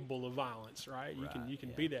means capable of violence, right? You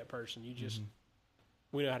can be that person. You just,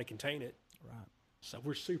 we know how to contain it. Right. So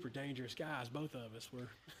we're super dangerous guys, both of us.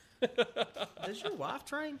 Does your wife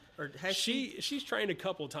train? Or has she's trained a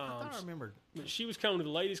couple of times. I thought I remembered. She was coming to the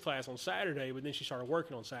ladies' class on Saturday, but then she started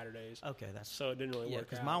working on Saturdays. Okay. So it didn't really work out.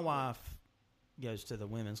 Because my wife goes to the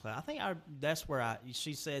women's class. I think that's where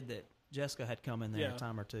she said that Jessica had come in there a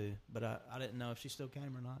time or two, but I didn't know if she still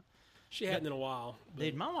came or not. She hadn't in a while.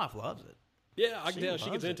 Dude, my wife loves it. Yeah, I can tell she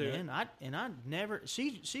gets into it.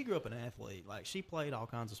 She grew up an athlete. Like, she played all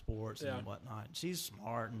kinds of sports and whatnot. She's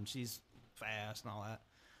smart and she's fast and all that.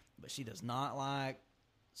 But she does not like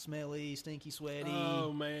smelly, stinky, sweaty.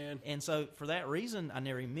 Oh, man. And so, for that reason, I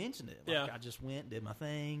never even mentioned it. Like, yeah. I just went, did my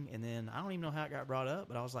thing, and then I don't even know how it got brought up,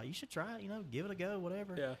 but I was like, you should try it, give it a go,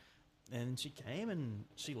 whatever. Yeah. And she came, and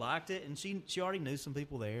she liked it, and she already knew some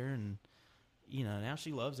people there, and, now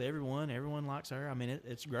she loves everyone. Everyone likes her. I mean,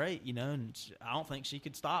 it's great, and I don't think she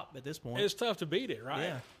could stop at this point. It's tough to beat it,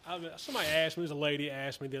 right? Yeah. Somebody asked me, there's a lady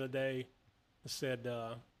asked me the other day, said,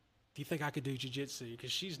 do you think I could do jiu-jitsu?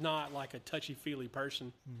 Because she's not like a touchy-feely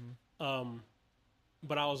person. Mm-hmm.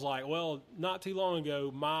 But I was like, well, not too long ago,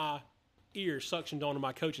 my ear suctioned onto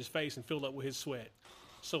my coach's face and filled up with his sweat.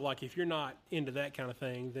 So, like, if you're not into that kind of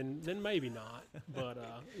thing, then maybe not. But,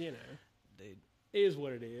 Dude, it is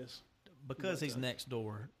what it is. Because he's next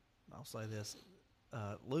door, I'll say this.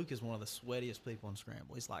 Luke is one of the sweatiest people in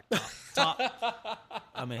Scramble. He's like top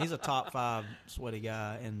I mean, he's a top 5 sweaty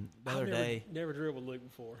guy. And the other day, never dribbled Luke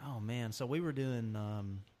before. Oh man! So we were doing,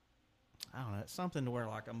 I don't know, it's something to where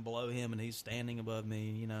like I'm below him and he's standing above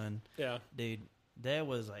me, And yeah, dude, there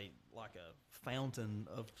was like a fountain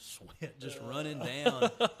of sweat just running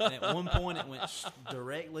down. And at one point, it went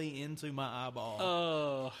directly into my eyeball.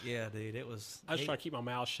 Oh, yeah, dude, it was. I just try to keep my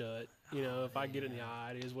mouth shut. If I get it in the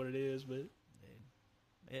eye, it is what it is. But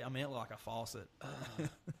it looked like a faucet.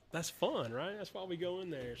 That's fun, right? That's why we go in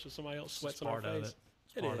there, so somebody else sweats on our face.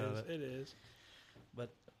 It is.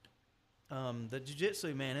 But the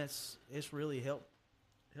jiu-jitsu, man, it's really helped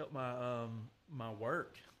my my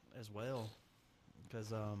work as well,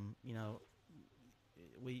 because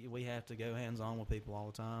we have to go hands on with people all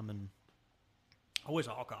the time, and I wish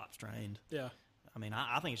all cops trained. Yeah, I mean,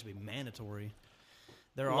 I think it should be mandatory.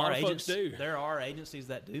 There a are lot of folks do. There are agencies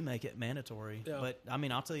that do make it mandatory. Yeah. But I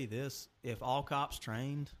mean, I'll tell you this: if all cops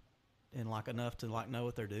trained and like enough to like know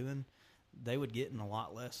what they're doing, they would get in a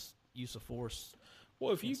lot less use of force.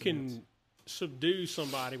 Well, if you can subdue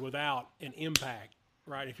somebody without an impact,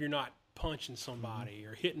 right? If you're not punching somebody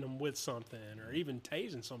or hitting them with something or even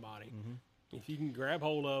tasing somebody, if you can grab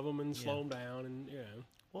hold of them and slow them down, and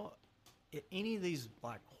Well, any of these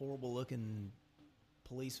like horrible looking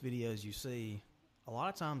police videos you see, a lot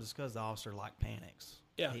of times it's because the officer like panics.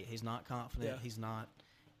 Yeah, he's not confident. Yeah. He's not,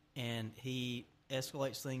 and he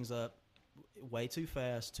escalates things up way too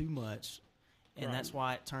fast, too much, and that's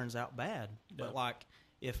why it turns out bad. Yeah. But like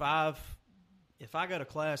if I go to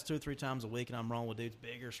class 2 or 3 times a week and I'm rolling with dudes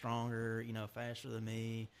bigger, stronger, faster than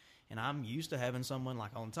me, and I'm used to having someone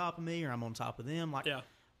like on top of me or I'm on top of them, like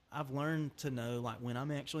I've learned to know like when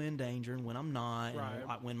I'm actually in danger and when I'm not, and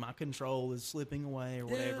like when my control is slipping away or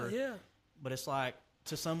whatever. Yeah. But it's like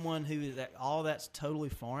to someone who is all that's totally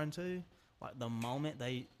foreign to, like the moment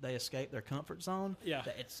they escape their comfort zone,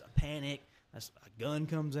 that it's a panic. That's a gun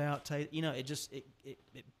comes out. It just it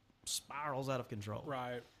spirals out of control.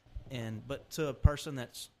 Right. But to a person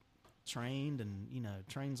that's trained and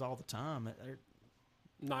trains all the time, they're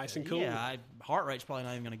nice and cool. Yeah, heart rate's probably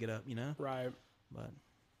not even going to get up. Right. But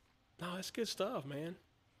no, it's good stuff, man.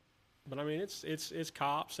 But I mean, it's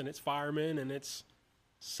cops and it's firemen and it's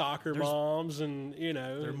soccer moms and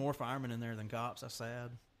there are more firemen in there than cops. That's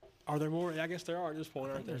sad. Are there more? I guess there are at this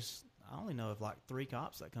point, aren't there? I only know of like 3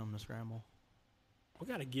 cops that come to Scramble. We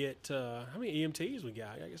got to get how many EMTs we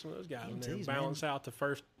got? I guess some of those guys in there balance out the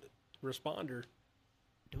first responder.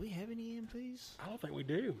 Do we have any EMTs? I don't think we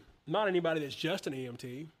do. Not anybody that's just an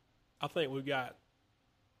EMT. I think we've got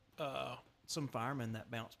some firemen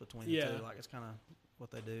that bounce between the two. Like it's kind of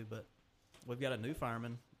what they do. But we've got a new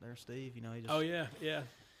fireman there, Steve. He just. Oh yeah.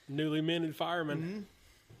 Newly minted fireman.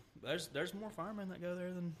 Mm-hmm. There's more firemen that go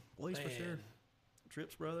there than police for sure.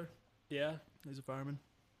 Tripp's brother. Yeah, he's a fireman.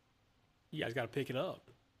 You guys got to pick it up.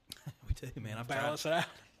 We do, man. I've balance it out.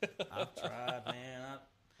 I've tried, man.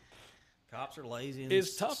 Cops are lazy. And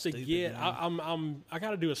it's tough to get. Man. I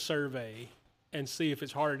got to do a survey and see if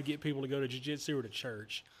it's harder to get people to go to jiu-jitsu or to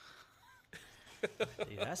church.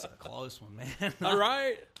 Dude, that's a close one, man. All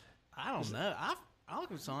right. I don't know. I'll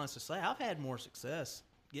be honest to say I've had more success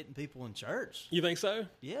getting people in church. You think so?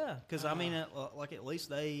 Yeah, because I mean, like at least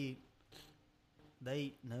they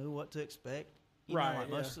know what to expect. Like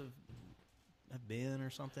most have been or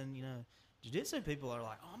something. Jiu-jitsu people are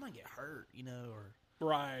like, oh, I'm gonna get hurt, or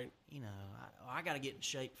right. I got to get in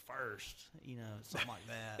shape first, something like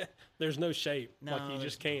that. There's no shape. No, like you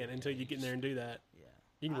just can't until you get in there and do that. Yeah,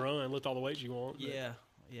 you can run, lift all the weights you want. Yeah.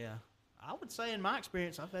 I would say in my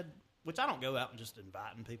experience, I've had, which I don't go out and just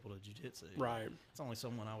inviting people to jiu-jitsu. Right. It's only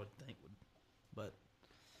someone I would think would, but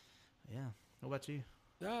yeah. What about you?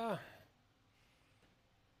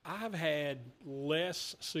 I've had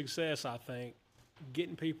less success, I think,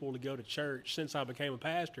 getting people to go to church since I became a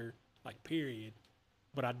pastor, like period.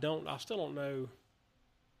 But I still don't know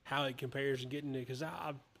how it compares to getting it, because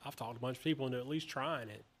I've talked to a bunch of people into at least trying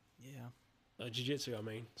it. Yeah. Jiu-jitsu, I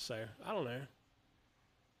mean. So, I don't know.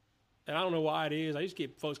 And I don't know why it is. I used to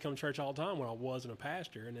get folks come to church all the time when I wasn't a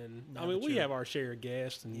pastor. And then, we have our share of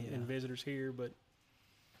guests and visitors here, but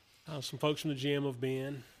some folks from the gym have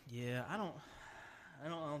been. Yeah, I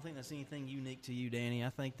don't think that's anything unique to you, Danny. I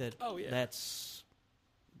think that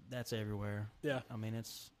that's everywhere. Yeah. I mean,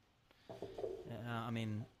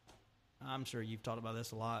 I'm sure you've talked about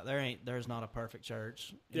this a lot. There's not a perfect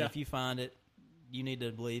church. And if you find it, you need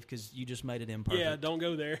to believe, because you just made it imperfect. Yeah, don't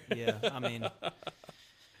go there. Yeah, I mean,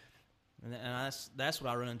 and that's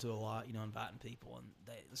what I run into a lot. Inviting people, and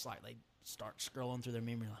it's like they start scrolling through their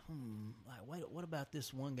memory, like, wait, what about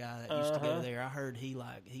this one guy that used to go there? I heard he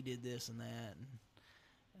did this and that,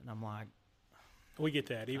 and I'm like, we get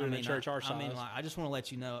that even in a church our size. I just want to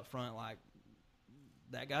let you know up front, like,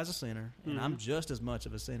 that guy's a sinner, and I'm just as much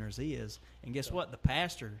of a sinner as he is. And guess what? The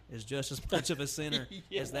pastor is just as much of a sinner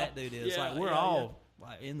as that dude is. We're all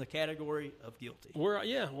like in the category of guilty.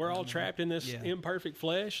 We're all trapped in this imperfect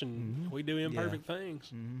flesh, and we do imperfect things.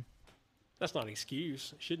 Mm-hmm. That's not an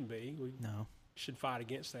excuse. It shouldn't be. We should fight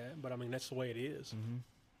against that. But I mean, that's the way it is. Mm-hmm.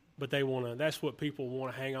 But that's what people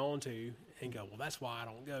want to hang on to and go, well, that's why I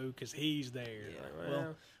don't go, because he's there. Yeah. Like,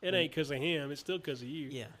 well, it ain't because of him. It's still because of you.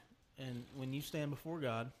 Yeah. And when you stand before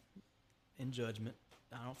God in judgment,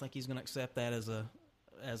 I don't think he's going to accept that as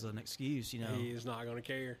an excuse. He's not going to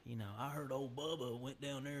care. I heard old Bubba went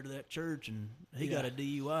down there to that church and he got a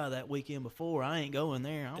DUI that weekend before. I ain't going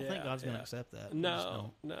there. I don't think God's going to accept that.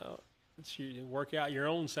 No. It's you work out your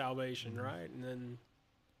own salvation, right? And then,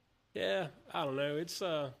 I don't know. It's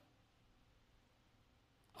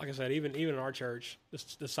like I said, even in our church,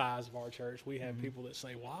 the size of our church, we have people that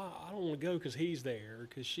say, well, I don't want to go because he's there or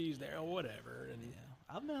because she's there or whatever. And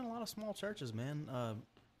I've been in a lot of small churches, man.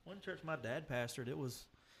 One church my dad pastored, it was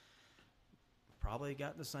probably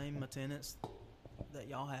got the same attendance that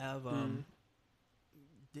y'all have.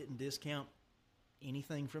 Didn't discount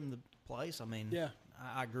anything from the place. I mean,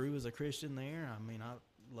 I grew as a Christian there. I mean, I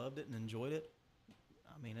loved it and enjoyed it.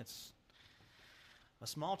 I mean, a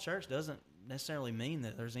small church doesn't necessarily mean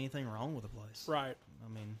that there's anything wrong with the place. Right. I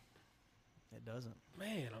mean, it doesn't.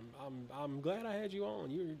 Man, I'm glad I had you on.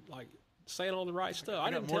 You're like saying all the right stuff. I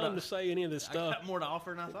didn't tell him to say any of this stuff. I got more to offer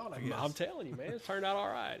than I thought, I guess. I'm telling you, man, it's turned out all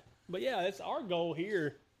right. But it's our goal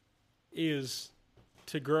here is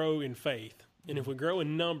to grow in faith. And if we grow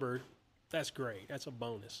in number, that's great. That's a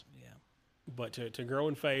bonus. Yeah. But to grow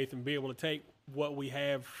in faith and be able to take what we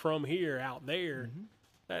have from here out there,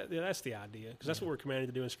 that's the idea, because that's what we're commanded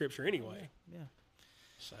to do in Scripture anyway. Yeah.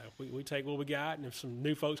 So we take what we got, and if some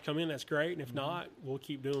new folks come in, that's great. And if not, we'll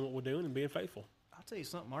keep doing what we're doing and being faithful. I'll tell you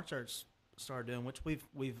something our church started doing, which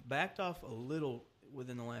we've backed off a little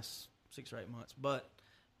within the last 6 or 8 months, but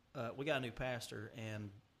we got a new pastor, and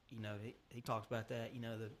he talks about that.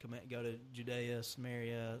 Go to Judea,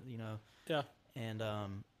 Samaria. Yeah. And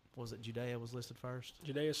was it Judea was listed first?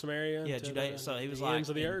 Judea, Samaria. Yeah, Judea. So he was the like ends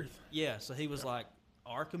of the earth. Yeah. So he was like,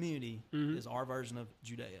 our community is our version of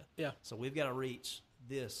Judea. Yeah. So we've got to reach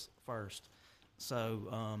this first.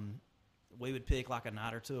 So we would pick like a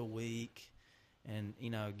night or two a week, and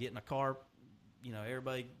get in a car.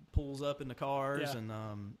 Everybody pulls up in the cars, and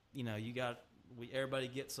everybody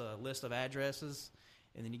gets a list of addresses,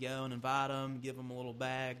 and then you go and invite them, give them a little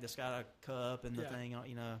bag that's got a cup and the thing,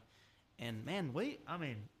 And man,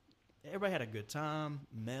 everybody had a good time.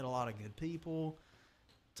 Met a lot of good people.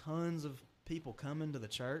 Tons of people coming to the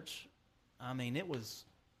church. I mean,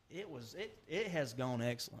 it has gone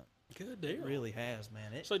excellent. Good deal. It really has,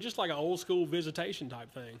 man. So just like an old school visitation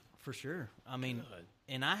type thing. For sure. I mean,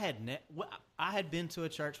 and I had been to a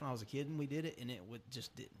church when I was a kid and we did it, and it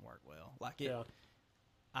just didn't work well. Like it,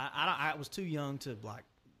 I was too young to like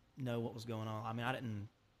know what was going on. I mean, I didn't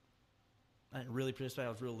really participate. I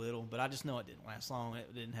was real little, but I just know it didn't last long.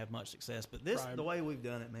 It didn't have much success. But the way we've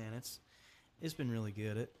done it, man, it's been really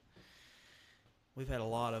good. We've had a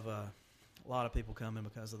lot of people coming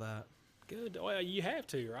because of that. Good. Well, you have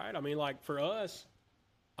to, right? I mean, like for us,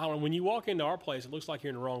 I don't know, when you walk into our place, it looks like you're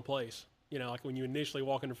in the wrong place. Like when you initially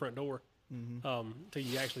walk in the front door, till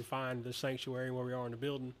you actually find the sanctuary where we are in the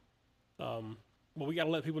building. But we got to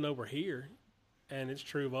let people know we're here, and it's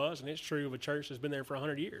true of us, and it's true of a church that's been there for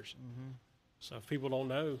 100 years. Mm-hmm. So if people don't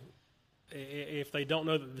know, if they don't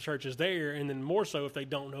know that the church is there, and then more so if they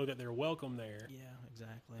don't know that they're welcome there. Yeah,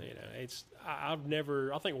 exactly.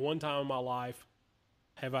 I think one time in my life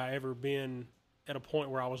have I ever been at a point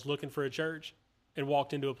where I was looking for a church and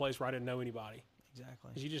walked into a place where I didn't know anybody. Exactly.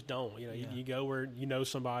 Because you just don't. You know, Yeah. you go where you know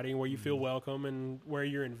somebody and where you feel welcome and where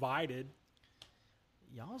you're invited.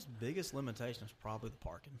 Y'all's biggest limitation is probably the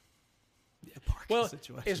parking. The parking Well,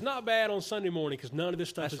 situation. it's not bad on Sunday morning because none of this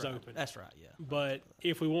stuff is right. open. That's right, yeah. But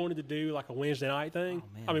if we wanted to do like a Wednesday night thing,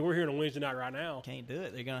 Oh, man. I mean, we're here on a Wednesday night right now. Can't do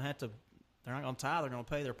it. They're going to have to, they're not going to tie, they're going to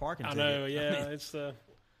pay their parking I ticket. know, yeah.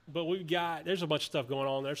 But there's a bunch of stuff going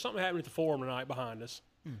on. There's something happening at the Forum tonight behind us.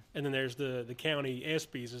 And then there's the county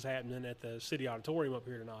ESPYs is happening at the City Auditorium up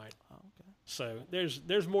here tonight. Oh, okay. So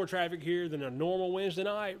there's more traffic here than a normal Wednesday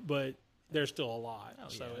night, but there's still a lot. Oh,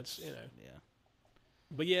 So yeah, it's, you know. Yeah.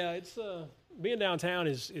 But yeah, it's being downtown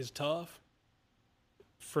is tough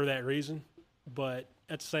for that reason. But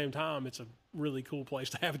at the same time, it's a really cool place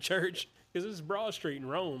to have a church because this is Broad Street in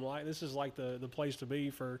Rome. Like this is like the place to be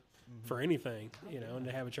for anything, you know. And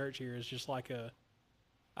to have a church here is just like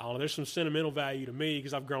I don't know. There's some sentimental value to me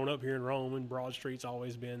because I've grown up here in Rome, and Broad Street's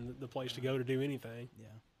always been the place to go to do anything. Yeah.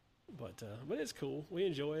 But it's cool. We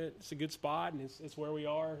enjoy it. It's a good spot, and it's where we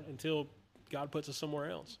are until God puts us somewhere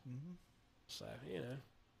else. Mm-hmm. So, you know.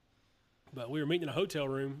 But we were meeting in a hotel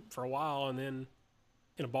room for a while and then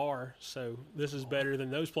in a bar. So this is better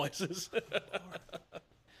than those places.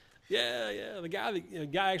 Yeah. The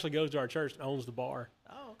guy actually goes to our church and owns the bar.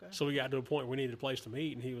 Oh, okay. So we got to a point where we needed a place to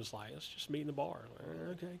meet, and he was like, let's just meet in the bar. Like,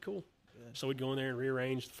 okay, cool. Good. So we'd go in there and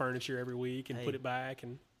rearrange the furniture every week and put it back.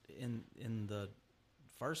 And In the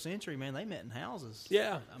first century, man, they met in houses.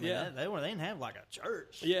 Yeah, I mean, they didn't have like a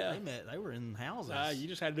church. Yeah. They were in houses. You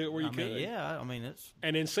just had to do it where you I mean, could. yeah, I mean, it's...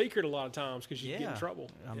 And in secret a lot of times because you get in trouble.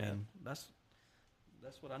 I mean, that's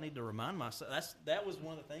what I need to remind myself. That was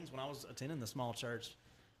one of the things when I was attending the small church.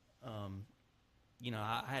 You know,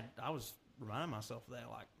 I was reminding myself of that,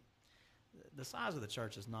 like, the size of the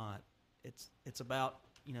church is not. It's about,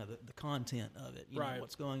 you know, the content of it. You know,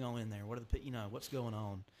 what's going on in there? What are what's going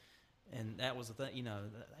on? And that was the thing. You know,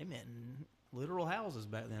 they met in literal houses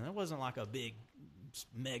back then. It wasn't like a big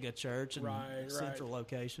mega church and central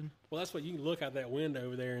location. Well, that's what you can look out that window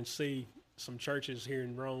over there and see some churches here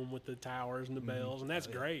in Rome with the towers and the bells, and that's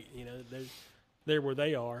great. You know, they're where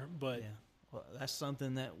they are. But well, that's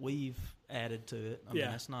something that we've added to it. I mean,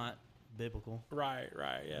 that's not biblical. Right,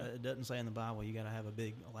 yeah. It doesn't say in the Bible you got to have a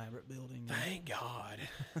big elaborate building. Thank God.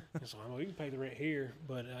 So we can pay the rent here,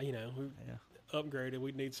 but you know, we upgraded.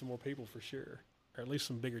 We'd need some more people for sure, or at least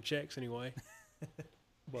some bigger checks anyway.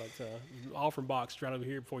 But offering box right over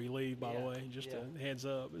here before you leave. By the way, just a heads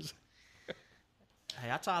up. Hey,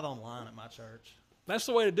 I tithe online at my church. That's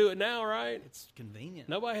the way to do it now, right? It's convenient.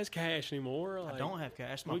 Nobody has cash anymore. Like, I don't have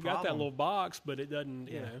cash. We got that little box, but it doesn't,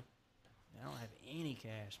 you know. I don't have any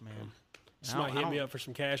cash, man. Somebody hit me up for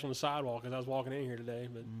some cash on the sidewalk as I was walking in here today,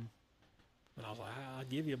 but I was like, I'll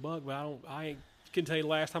give you $1, but I couldn't tell you the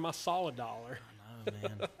last time I saw $1. I know,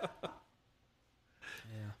 man.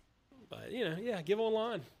 Yeah. But, you know, give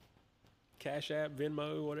online. Cash App,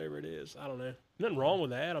 Venmo, whatever it is. I don't know. Nothing wrong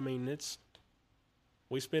with that. I mean,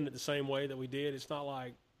 we spend it the same way that we did. It's not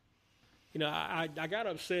like, you know, I got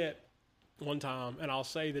upset one time, and I'll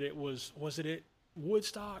say that was it at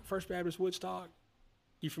Woodstock, First Baptist Woodstock?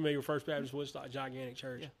 You familiar with First Baptist Woodstock, gigantic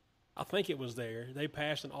church? Yeah. I think it was there. They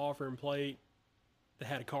passed an offering plate that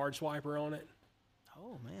had a card swiper on it.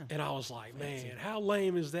 Oh, man. And I was like, man, how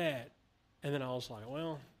lame is that? And then I was like,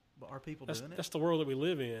 well, but are people doing it? That's the world that we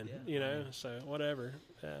live in, you know, so whatever.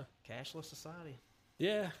 Yeah. Cashless society.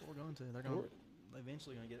 Yeah. That's what we're going to. They're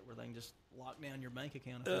eventually going to get it where they can just lock down your bank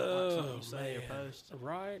account if you don't like something you say or post.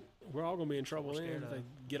 Right. We're all going to be in trouble then if they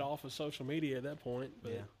get off of social media at that point.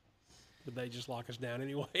 But, but they just lock us down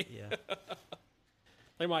anyway. Yeah.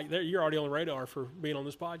 They might. You're already on the radar for being on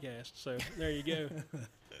this podcast, so there you go.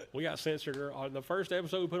 We got censored. The first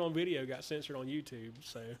episode we put on video got censored on YouTube.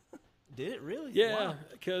 So did it really? Yeah,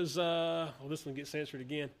 because this one gets censored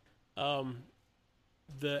again.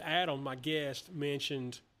 The Adam, my guest,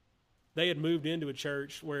 mentioned they had moved into a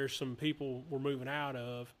church where some people were moving out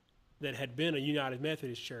of that had been a United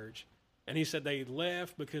Methodist church. And he said they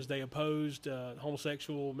left because they opposed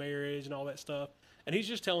homosexual marriage and all that stuff. And he's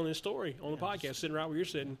just telling this story on the podcast, sitting right where you're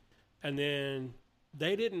sitting. And then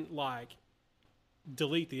they didn't,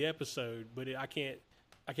 delete the episode, but I can't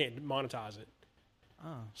monetize it.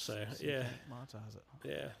 Oh. So you can't monetize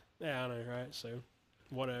it. Yeah, I know, right? So,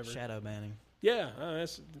 whatever. Shadow banning. Yeah,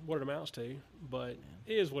 that's what it amounts to. But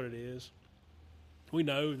it is what it is. We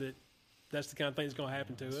know that that's the kind of thing that's going to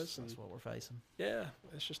happen to us. That's what we're facing. Yeah,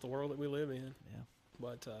 it's just the world that we live in. Yeah.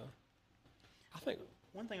 But I think...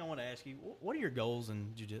 One thing I want to ask you, what are your goals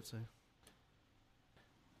in jiu-jitsu?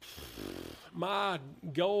 My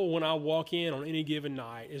goal when I walk in on any given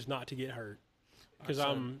night is not to get hurt. because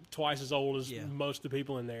I'm twice as old as most of the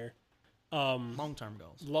people in there. Long-term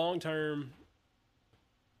goals. Long-term,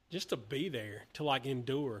 just to be there, to like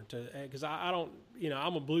endure, because I don't,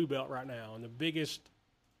 I'm a blue belt right now, and the biggest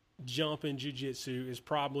jump in jiu-jitsu is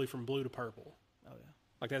probably from blue to purple. Oh yeah,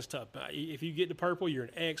 like that's tough. If you get to purple, you're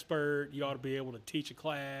an expert. You ought to be able to teach a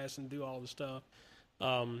class and do all the stuff.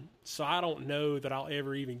 So I don't know that I'll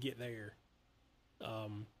ever even get there.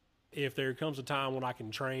 If there comes a time when I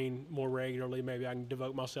can train more regularly, maybe I can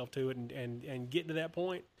devote myself to it and get to that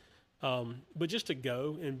point. But just to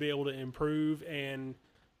go and be able to improve, and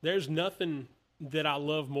there's nothing that I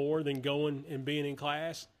love more than going and being in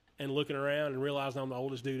class and looking around and realizing I'm the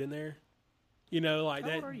oldest dude in there. Like that.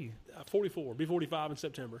 How old are you? 44. Be 45 in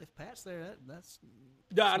September. If Pat's there, that's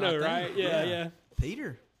I know, right? Yeah.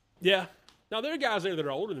 Peter. Yeah. Now there are guys there that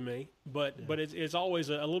are older than me, but it's always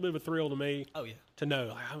a little bit of a thrill to me. Oh yeah. To know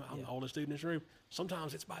like, I'm the oldest dude in this room.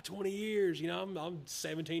 Sometimes it's by 20 years. I'm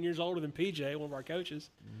 17 years older than PJ, one of our coaches.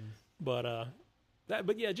 But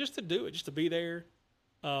just to do it, just to be there.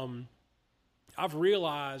 I've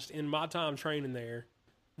realized in my time training there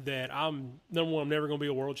that I'm never going to be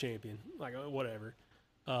a world champion, like whatever.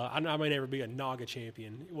 I may never be a Naga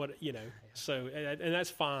champion, So and that's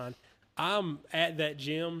fine. I'm at that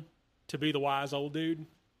gym to be the wise old dude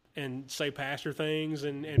and say pastor things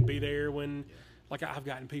and be there when, like I've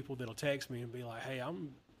gotten people that'll text me and be like, "Hey,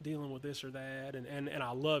 I'm dealing with this or that," and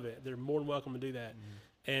I love it. They're more than welcome to do that.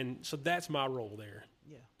 And so that's my role there.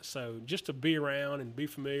 Yeah. So just to be around and be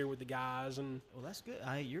familiar with the guys and. Well, that's good.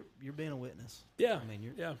 You're being a witness. Yeah. I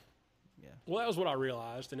mean, yeah. Well, that was what I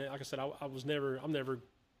realized, and like I said, I'm never,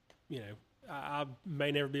 I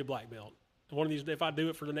may never be a black belt. One of these, if I do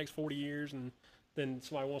it for the next 40 years, and then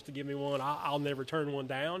somebody wants to give me one, I'll never turn one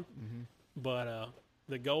down. Mm-hmm. But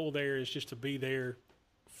the goal there is just to be there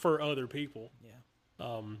for other people. Yeah.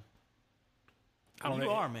 I don't you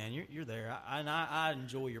know. are, man. You're there, I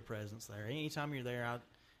enjoy your presence there. Anytime you're there,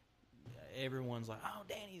 everyone's like, "Oh,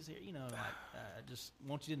 Danny's here." I just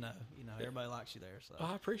want you to know, everybody likes you there. So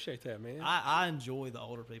I appreciate that, man. I enjoy the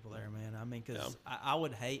older people there, man. I mean, because I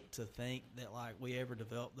would hate to think that like we ever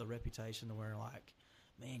develop the reputation to where like,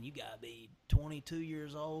 man, you gotta be 22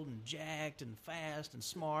 years old and jacked and fast and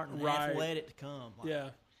smart and athletic to come. Like,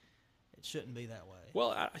 it shouldn't be that way.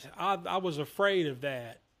 Well, I was afraid of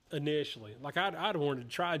that initially. Like I'd wanted to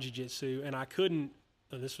try jiu-jitsu and I couldn't.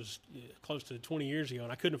 This was close to 20 years ago,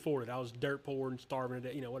 and I couldn't afford it. I was dirt poor and starving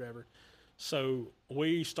to death, whatever. So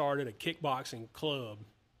we started a kickboxing club.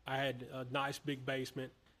 I had a nice big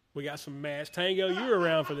basement. We got some mats. Tango, you were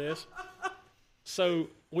around for this. So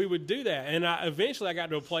we would do that, and eventually I got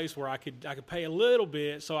to a place where I could pay a little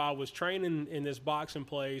bit. So I was training in this boxing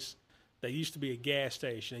place that used to be a gas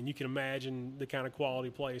station, and you can imagine the kind of quality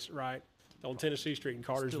place, right, on Tennessee Street in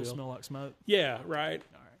Cartersville. Still smell like smoke. Yeah, right.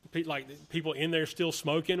 Like people in there still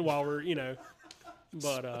smoking while we're,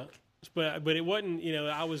 but it wasn't,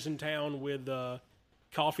 I was in town with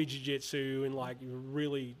coffee jiu-jitsu and like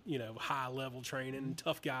really, high level training and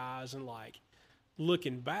tough guys, and like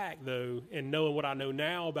looking back though and knowing what I know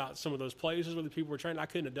now about some of those places where the people were training, I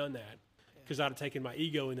couldn't have done that because I'd have taken my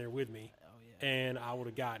ego in there with me, and I would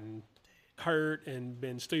have gotten hurt and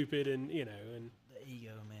been stupid and and the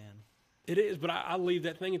ego, man. It is, but I leave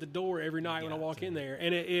that thing at the door every night when I walk in there.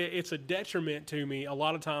 And it's a detriment to me a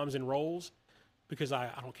lot of times in roles because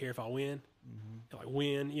I don't care if I win. Mm-hmm. Like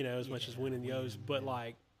win, as much as winning goes. But,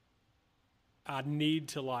 like, I need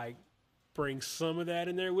to, like, bring some of that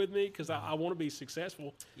in there with me because I want to be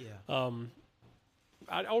successful. Yeah. I want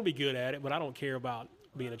to be good at it, but I don't care about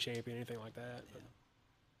being a champion or anything like that. Yeah.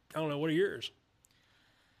 I don't know. What are yours?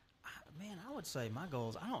 Man, I would say my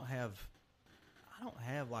goals, I don't have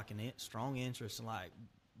like a strong interest in like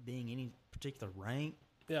being any particular rank.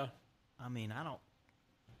 Yeah. I mean, I'm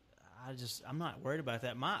not worried about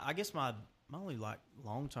that. I guess my only like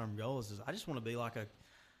long-term goal is I just want to be like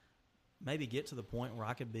maybe get to the point where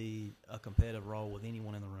I could be a competitive role with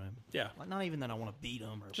anyone in the room. Yeah. Like not even that I want to beat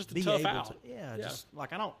them or just be tough able out. to. Yeah. Just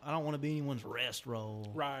like I don't want to be anyone's rest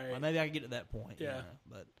role. Right. Like maybe I could get to that point. Yeah.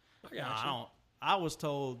 But I don't. I was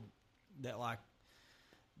told that like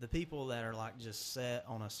the people that are like just set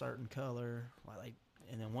on a certain color, like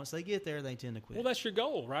and then once they get there, they tend to quit. Well, that's your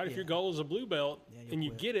goal, right? If your goal is a blue belt and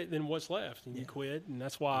you quit. get it, then what's left? And you quit, and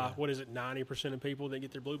that's why what is it? 90% of people that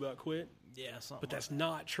get their blue belt quit. Yeah, but that's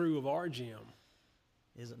not true of our gym.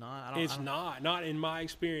 Is it not? It's not in my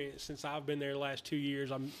experience since I've been there the last 2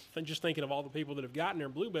 years. I'm just thinking of all the people that have gotten their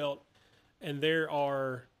blue belt, and there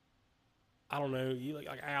are, I don't know,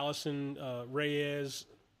 like Allison, Reyes.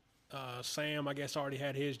 Sam, I guess, already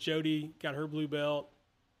had his. Jody got her blue belt.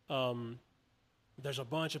 there's a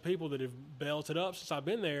bunch of people that have belted up since I've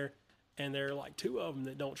been there, and there are like 2 of them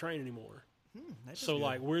that don't train anymore. So good.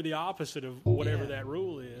 like we're the opposite of whatever that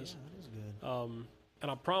rule is. Yeah, that is good.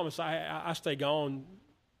 And I promise I stay gone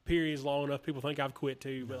periods long enough people think I've quit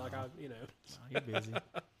too, but like No, you're busy.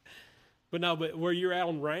 But where you're at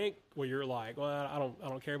on rank, where you're like, well, I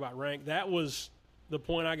don't care about rank. That was the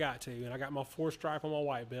point I got to, and I got my 4th stripe on my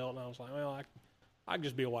white belt, and I was like, well, I can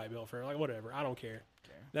just be a white belt for like whatever. I don't care.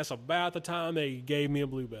 That's about the time they gave me a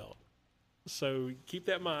blue belt. So keep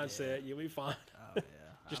that mindset. You'll be fine. Oh yeah.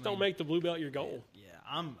 Just don't make the blue belt your goal. Yeah,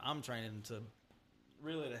 I'm training to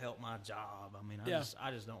help my job. I mean, I just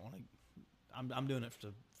don't want to. I'm doing it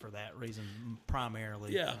for that reason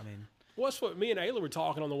primarily. Yeah. I mean, what's what me and Ayla were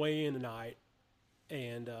talking on the way in tonight,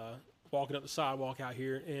 and walking up the sidewalk out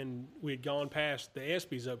here, and we had gone past the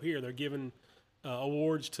ESPYs up here. They're giving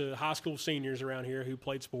awards to high school seniors around here who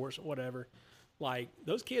played sports or whatever. Like,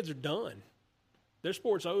 those kids are done. Their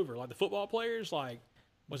sport's over. Like, the football players, like,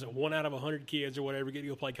 was it 1 out of 100 kids or whatever get to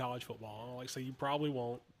go play college football? Like, so you probably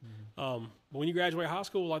won't. Mm-hmm. But when you graduate high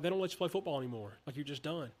school, like, they don't let you play football anymore. Like, you're just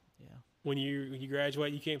done. Yeah. When you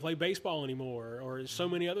graduate, you can't play baseball anymore, or so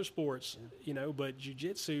many other sports, But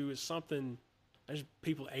jiu-jitsu is something. There's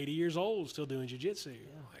people 80 years old still doing jiu-jitsu.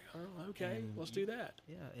 Yeah. Like, oh, okay, let's do that.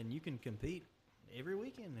 Yeah, and you can compete every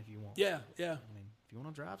weekend if you want. Yeah. I mean, if you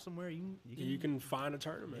want to drive somewhere, you can find a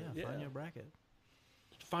tournament. Yeah, find your bracket.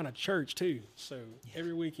 Find a church too. So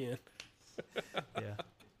every weekend. Yeah.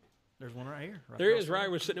 There's one right here. There is, right?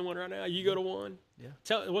 We're sitting in one right now. You go to one? Yeah.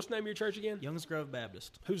 What's the name of your church again? Youngs Grove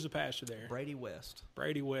Baptist. Who's the pastor there? Brady West.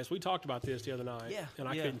 Brady West. We talked about this the other night. Yeah. And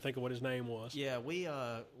I couldn't think of what his name was. Yeah, we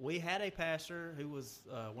had a pastor who was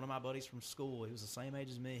one of my buddies from school. He was the same age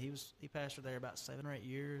as me. He pastored there about 7 or 8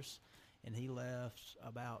 years, and he left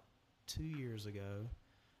about 2 years ago.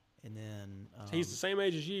 And then he's the same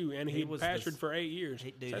age as you, and he pastored for 8 years.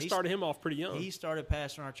 That started him off pretty young. He started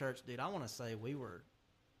pastoring our church, dude. I want to say we were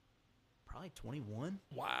probably 21.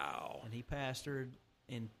 Wow. And he pastored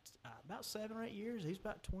in about 7 or 8 years. He's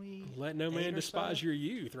about 20. Let no man despise your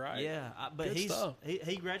youth, right? Yeah, but stuff.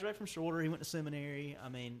 he graduated from Shorter. He went to seminary. I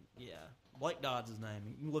mean, yeah, Blake Dodd's his name.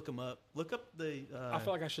 You can look him up. Look up the. I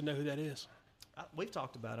feel like I should know who that is. We've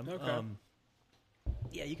talked about him. Okay.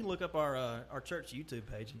 Yeah, you can look up our church YouTube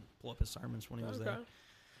page and pull up his sermons when he was there.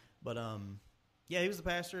 But yeah, he was the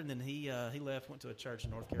pastor, and then he left, went to a church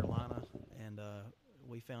in North Carolina, and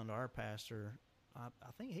we found our pastor.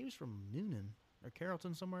 I think he was from Noonan or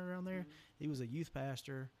Carrollton, somewhere around there. Mm-hmm. He was a youth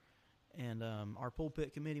pastor, and our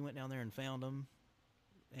pulpit committee went down there and found him,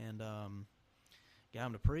 and got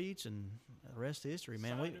him to preach, and the rest is history,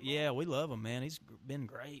 man. We love him, man. He's been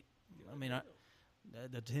great. I mean,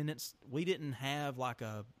 the attendance, we didn't have like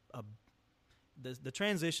the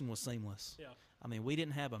transition was seamless. Yeah. I mean, we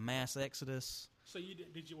didn't have a mass exodus. So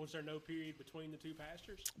was there no period between the two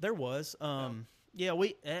pastors? There was. Yeah,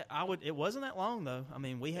 it wasn't that long though. I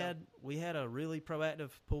mean, we had a really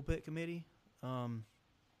proactive pulpit committee.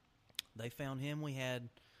 They found him. We had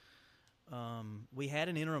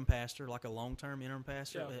an interim pastor, like a long-term interim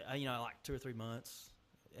pastor, like 2 or 3 months,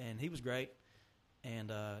 and he was great.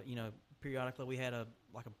 And periodically we had a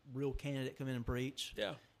real candidate come in and preach.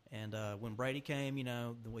 Yeah. And when Brady came,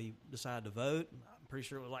 we decided to vote. I'm pretty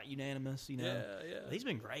sure it was like unanimous. Yeah. He's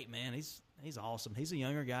been great, man. He's awesome. He's a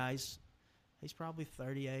younger guy. He's probably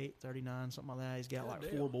 38, 39, something like that. He's got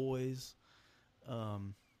 4 boys.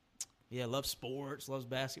 Loves sports, loves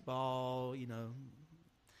basketball. He's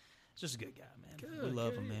just a good guy, man. Good, we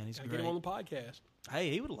love him, man. He's great. Get him on the podcast.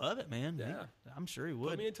 Hey, he would love it, man. Yeah. I'm sure he would.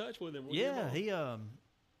 Put me in touch with him.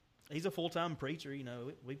 He's a full-time preacher.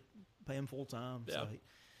 We pay him full-time. Yeah. So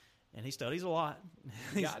and he studies a lot.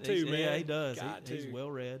 Got to, man. Yeah, he does. He's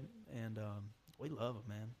well-read, and we love him,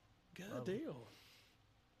 man. Good deal.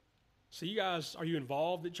 So you guys, are you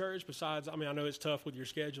involved at church besides, I know it's tough with your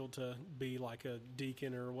schedule to be like a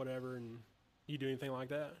deacon or whatever, and you do anything like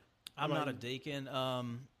that? I'm not a deacon.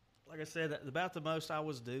 Like I said, about the most I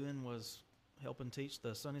was doing was helping teach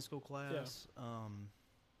the Sunday school class. Yeah.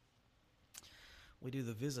 We do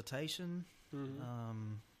the visitation.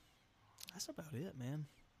 Mm-hmm. That's about it, man.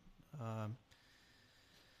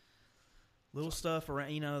 Little stuff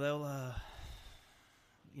around, they'll,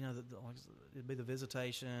 it'd be the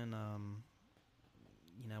visitation.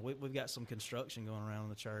 We've got some construction going around in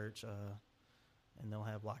the church, and they'll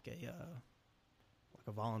have like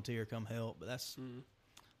a volunteer come help, but that's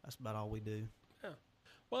about all we do. Yeah.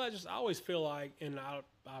 Well, I always feel like, and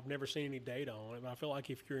I've never seen any data on it, but I feel like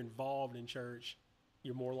if you're involved in church,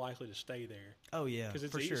 you're more likely to stay there. Oh, yeah, because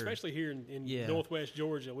for sure. Especially here in Northwest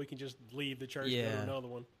Georgia, we can just leave the church and go to another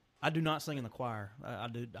one. I do not sing in the choir. I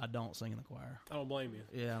don't sing in the choir. I don't blame you.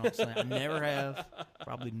 Yeah, I don't sing. I never have.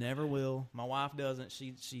 Probably never will. My wife doesn't.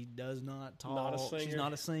 She does not talk. Not a singer. She's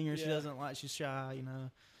not a singer. Yeah. She doesn't like. She's shy. You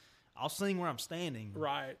know. I'll sing where I'm standing.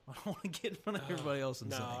 Right. I don't want to get in front of everybody else and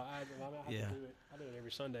no, sing. I have to do it. I do it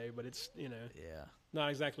every Sunday, but it's, Yeah. not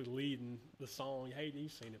exactly leading the song. Hey,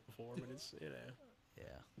 you've seen it before, but it's, Yeah.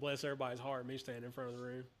 bless everybody's heart, me standing in front of the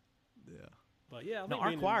room. Yeah. But yeah, I No, think our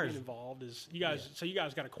being choir's- involved is, you guys, so you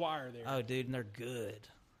guys got a choir there. Oh, dude, and they're good.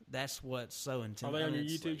 That's what's so intense. Are they on your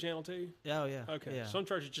YouTube channel too? Oh, yeah. Okay. Yeah. Some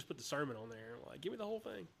churches just put the sermon on there. Like, give me the whole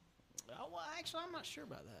thing. Oh, well, actually, I'm not sure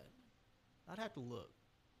about that. I'd have to look.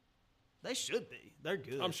 They should be. They're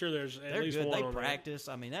good. I'm sure there's at They're least good. one They on practice.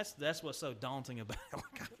 I mean, that's what's so daunting about it.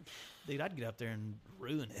 Like, dude, I'd get up there and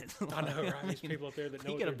ruin it. there. I know, right? I These mean, people up there that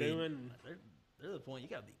know you what gotta they're be- doing. They're to the point you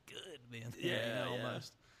got to be good, man. Yeah,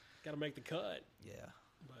 almost. Got to make the cut. Yeah,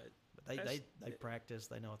 But but they practice.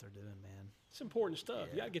 They know what they're doing, man. it's important stuff.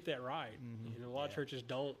 You Yeah. got to get that right. Mhm. A lot of Yeah. churches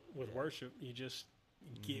don't with worship. You just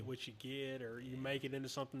get what you get, or you make it into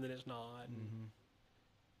something that it's not. Mm-hmm.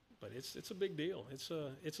 But it's a big deal. It's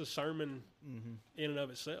a sermon Mm-hmm. in and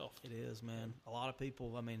of itself. It is, man. A lot of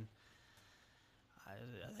people. I mean, I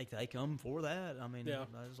think they come for that. I mean, Yeah.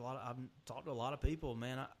 there's a lot. I've talked to a lot of people,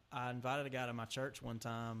 man. I invited a guy to my church one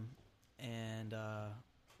time, and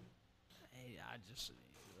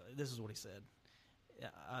this is what he said.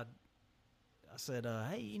 I said,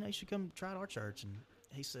 hey, you should come try to our church, and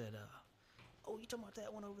he said, oh, you talking about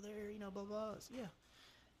that one over there? Blah blah. I said, yeah.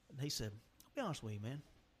 And he said, I'll be honest with you, man.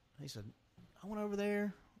 He said, I went over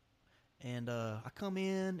there, and I come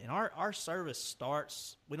in, and our service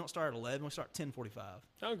starts, we don't start at 11, we start at 10:45.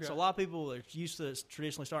 Okay. So a lot of people are used to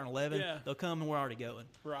traditionally starting at 11. Yeah. They'll come, and we're already going.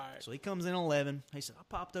 Right. So he comes in at 11. He said, I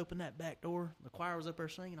popped open that back door. The choir was up there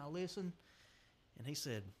singing. I listened. And he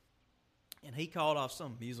said, and he called off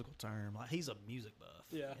some musical term. Like, he's a music buff.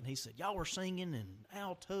 Yeah. And he said, y'all were singing in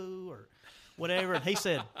alto or whatever. And he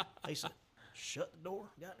said, shut the door,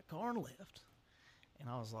 got in the car and left. And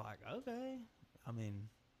I was like, okay. I mean,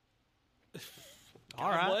 all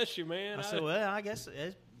God right. bless you, man. I said, well, I guess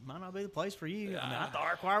it might not be the place for you. I mean, I thought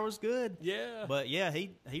our choir was good. yeah. But yeah,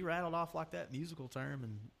 he rattled off like that musical term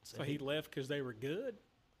and said So he left because they were good.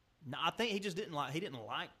 No, I think he just didn't like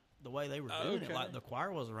the way they were doing it. Okay. Like the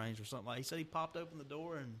choir was arranged or something. Like he said, he popped open the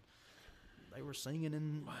door and they were singing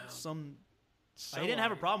in some. He didn't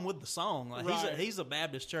have a problem with the song. Like Right. he's a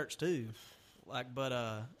Baptist church too. Like,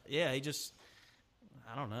 but yeah, he just.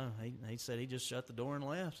 I don't know. He said he just shut the door and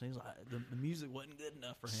left. He's like the music wasn't good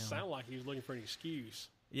enough for him. Sound like he was looking for an excuse.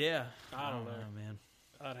 Yeah, I don't know. man.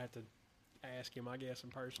 I'd have to ask him, I guess, in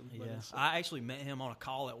person. But Yeah, it's- I actually met him on a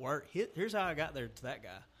call at work. Here's how I got there to that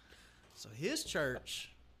guy. So his church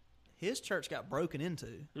got broken into,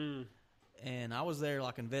 and I was there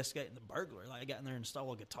like investigating the burglary. Like I got in there and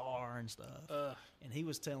stole a guitar and stuff. And he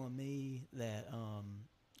was telling me that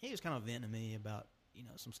he was kind of venting to me about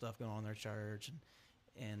some stuff going on in their church,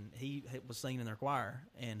 and he was singing in their choir,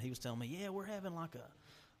 and he was telling me, yeah, we're having like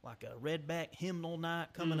a redback hymnal night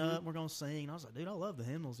coming up. We're gonna sing. And I was like, dude, I love the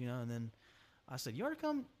hymnals, And then I said, you ought to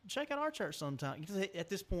come check out our church sometime. Because at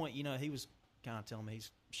this point, he was kind of telling me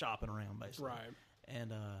he's shopping around basically. Right.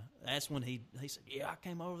 And that's when he said, yeah, I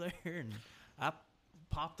came over there and I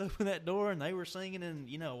popped open that door and they were singing and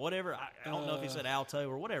whatever. I don't know if he said alto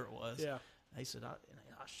or whatever it was. Yeah. He said, I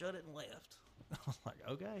shut it and left. I was like,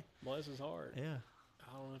 okay. Bless his heart. Yeah.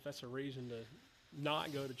 I don't know if that's a reason to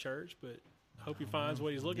not go to church, but I hope he finds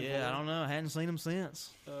what he's looking for. Yeah, I don't know. I hadn't seen him since.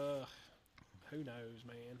 Who knows,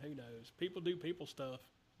 man? Who knows? People do people stuff.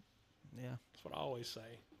 Yeah. That's what I always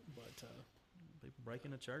say. But People break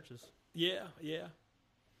into churches. yeah.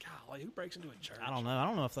 Golly, who breaks into a church? I don't know. I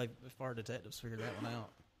don't know if our detectives figured that one out.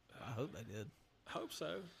 I hope they did. I hope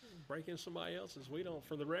so. Break in somebody else's. We don't.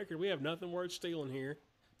 For the record, we have nothing worth stealing here.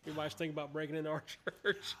 Everybody's thinking about breaking into our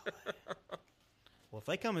church. Well, if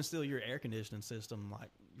they come and steal your air conditioning system, like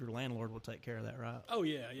your landlord will take care of that, right? Oh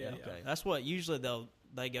yeah. Okay. That's what usually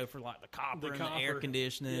they go for, like the copper and the air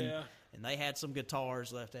conditioning. Yeah. And they had some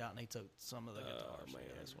guitars left out, and they took some of the guitars. Man.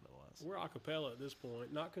 Yeah, that's what it was. We're a cappella at this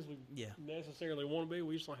point, not because we Yeah. necessarily want to be.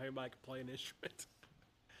 We just don't have anybody can play an instrument.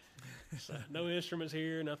 So no instruments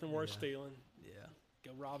here. Nothing worth stealing. Yeah.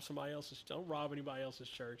 Go rob somebody else's. Don't rob anybody else's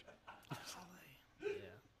church. Yeah.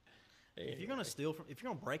 If you're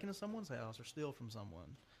gonna break into someone's house or steal from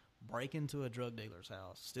someone, break into a drug dealer's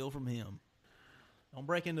house, steal from him. Don't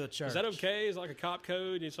break into a church. Is that okay? Is it like a cop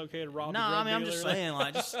code? It's okay to rob. No, a drug I mean I'm dealer? just saying,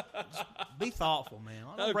 like, just be thoughtful, man.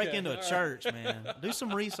 Don't break Okay, into a all church, man. Do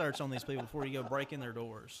some research on these people before you go break in their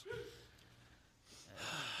doors.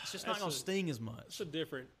 It's just not That's going to sting as much. It's a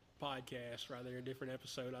different podcast right there, a different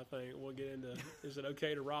episode. I think we'll get into. Is it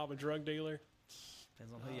okay to rob a drug dealer?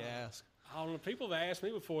 Depends on who you ask. I don't know. People have asked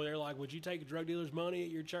me before. They're like, "Would you take a drug dealer's money at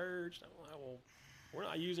your church?" I'm like, "Well, we're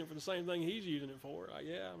not using it for the same thing he's using it for." Like,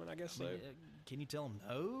 yeah, I mean, I guess so. Can you tell him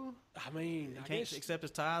no? I mean, You I can't guess, accept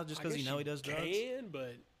his tithe just because you know he does drugs? Can,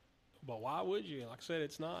 but why would you? Like I said,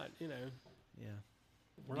 it's not. You know. Yeah.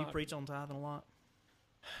 We're Do you not- preach on tithing a lot?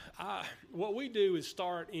 What we do is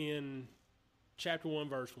start in chapter 1,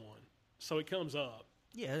 verse 1. So it comes up.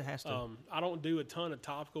 Yeah, it has to. I don't do a ton of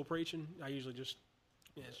topical preaching. I usually just,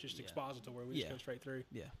 it's just Yeah. expository. We just go straight through.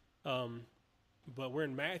 Yeah. But we're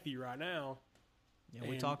in Matthew right now. Yeah,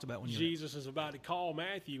 we and talked about when Jesus is about to call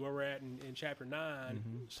Matthew, where we're at in chapter 9.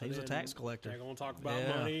 Mm-hmm. So He's a then tax collector. They're going to talk about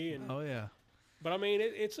money. And, oh, yeah. But, I mean,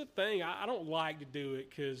 it's a thing. I don't like to do it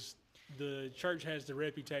because the church has the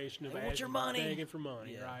reputation of They want your money. begging for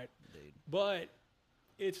money, Yeah, right? dude. But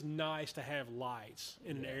it's nice to have lights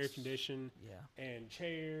and an air condition Yeah. and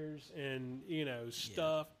chairs and,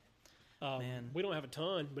 stuff. Man. We don't have a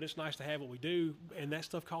ton, but it's nice to have what we do, and that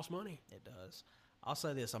stuff costs money. It does. I'll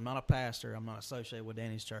say this. I'm not a pastor. I'm not associated with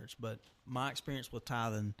Danny's church, but my experience with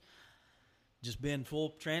tithing, just being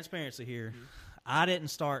full transparency here, I didn't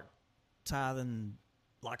start tithing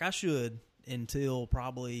like I should until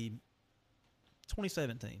probably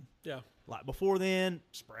 2017. Yeah. Like before then,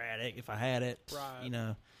 sporadic if I had it,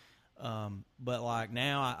 Right. But like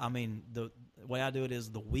now, I mean, the way I do it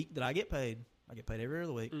is the week that I get paid every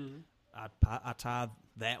other week. Mm-hmm. I tithe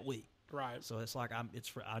that week. Right. So it's like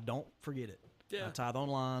I don't forget it. Yeah. I tithe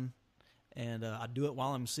online, and I do it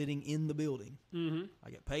while I'm sitting in the building. Mm-hmm. I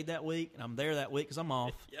get paid that week, and I'm there that week because I'm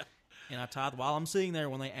off. Yeah. And I tithe while I'm sitting there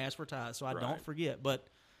when they ask for tithe, so I Right. don't forget. But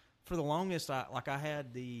for the longest, I had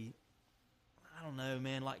I don't know,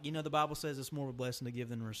 man. Like, the Bible says it's more of a blessing to give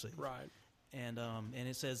than to receive. Right. And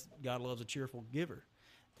it says God loves a cheerful giver.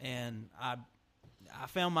 And I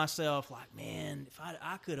found myself like, man, if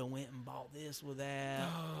I could have went and bought this with that,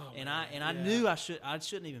 Oh, and man, I knew I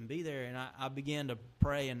shouldn't even be there. And I began to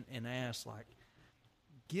pray and ask, like,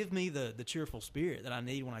 give me the cheerful spirit that I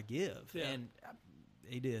need when I give. Yeah. And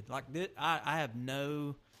He did. Like, I have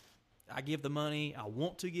no. I give the money. I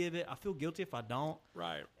want to give it. I feel guilty if I don't.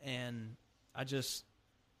 Right. And I just,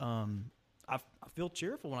 I feel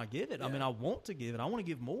cheerful when I give it. I Yeah. mean, I want to give it. I want to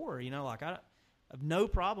give more. Like I have no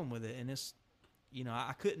problem with it. And it's,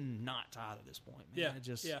 I couldn't not tithe at this point. Man. Yeah. It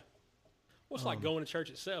just, yeah. Well, it's like going to church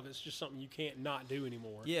itself. It's just something you can't not do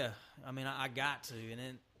anymore. Yeah. I mean, I got to,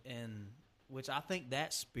 and which I think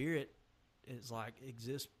that spirit is like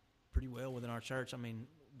exists pretty well within our church. I mean,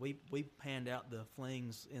 we hand out the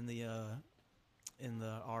flings in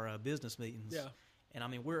our business meetings. Yeah. And I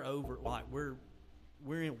mean, we're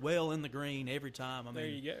well in the green every time. I mean, There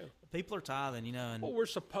you go. people are tithing, and Well, we're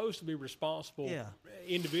supposed to be responsible Yeah.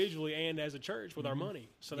 individually and as a church with our money.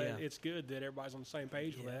 So that Yeah. it's good that everybody's on the same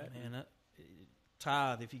page with that. man,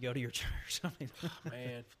 tithe if you go to your church. I mean,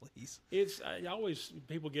 Man. please. It's always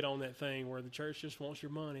people get on that thing where the church just wants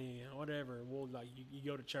your money and whatever. Well, like you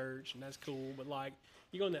go to church and that's cool, but like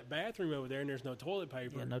you go in that bathroom over there and there's no toilet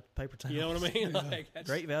paper. Yeah, no paper towels. You know what I mean? Like that's,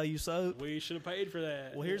 Great value soap. we should have paid for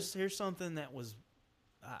that. Well, here's something that was,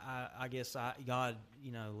 I guess God,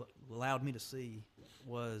 allowed me to see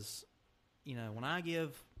was, when I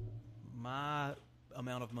give my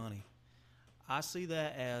amount of money, I see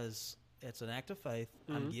that as it's an act of faith.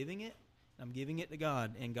 Mm-hmm. I'm giving it to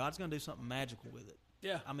God, and God's going to do something magical with it.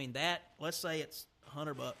 Yeah. I mean, let's say it's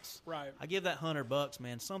 $100. Right. I give that $100,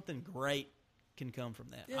 man, something great can come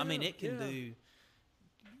from that. I mean, it can do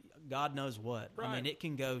God knows what. Right. I mean, it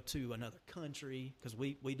can go to another country because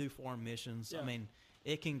we do foreign missions. Yeah. I mean,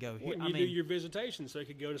 it can go here. When you do your visitation, so it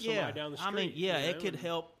could go to somebody down the street. I mean, yeah, you know, it could and-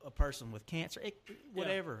 help a person with cancer,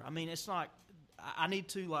 whatever. I mean, it's like I need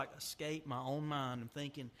to like escape my own mind and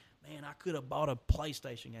thinking, man, I could have bought a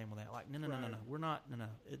PlayStation game with that. Like, no, Right. we're not. No.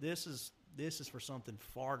 This is for something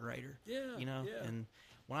far greater. Yeah, yeah. And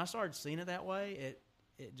when I started seeing it that way,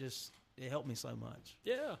 it helped me so much.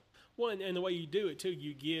 Yeah. Well, and the way you do it, too,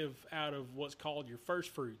 you give out of what's called your first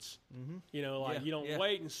fruits. Mm-hmm. You know, like Yeah, you don't yeah.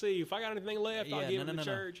 wait and see if I got anything left, I'll give it to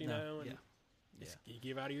church, you no, know. And yeah. you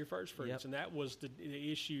give out of your first fruits. Yep. And that was the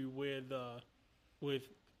issue with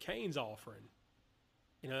Cain's offering.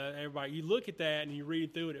 You know, everybody, you look at that and you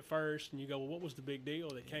read through it at first and you go, well, what was the big deal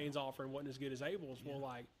that Cain's offering wasn't as good as Abel's? Well,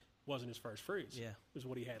 like, wasn't his first fruits. Yeah. It was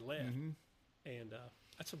what he had left. Mm-hmm. And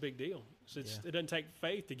that's a big deal. So Yeah. it doesn't take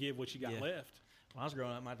faith to give what you got Yeah. left. When I was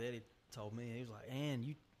growing up, my daddy told me, he was like, "And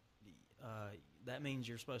you, that means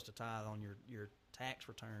you're supposed to tithe on your tax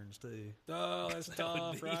returns too." Oh, that's That would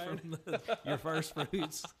tough, be right? from your first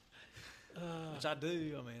fruits. Which I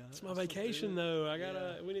do. I mean, it's my vacation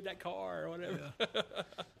though. We need that car or whatever. Yeah.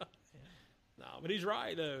 No, but he's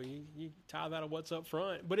right though. You tithe out of what's up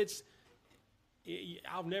front, but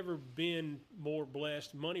I've never been more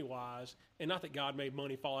blessed money wise, and not that God made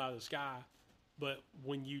money fall out of the sky, but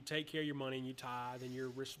when you take care of your money and you tithe and you're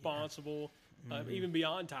responsible, even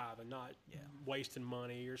beyond tithing, not wasting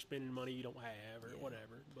money or spending money you don't have or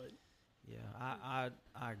whatever. But I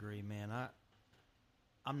agree, man.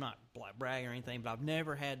 I'm not bragging or anything, but I've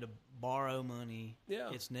never had to borrow money. Yeah.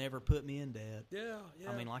 It's never put me in debt. Yeah.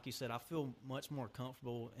 I mean, like you said, I feel much more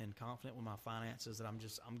comfortable and confident with my finances that I'm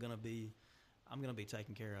going to be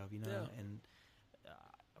taken care of, you know. Yeah. And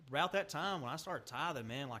about that time when I started tithing,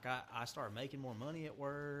 man, like I started making more money at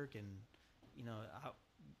work, and you know,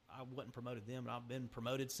 I wasn't promoted then, but I've been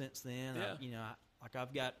promoted since then. Yeah.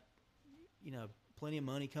 I've got, you know, plenty of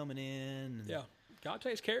money coming in. And, God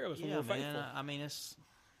takes care of us when we're faithful. I mean,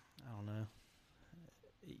 I don't know.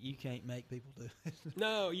 You can't make people do it.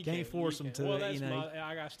 No, you can't force them to. Well, that's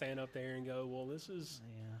I got to stand up there and go, well, this is.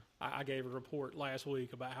 Yeah. I gave a report last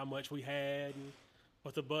week about how much we had and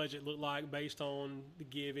what the budget looked like based on the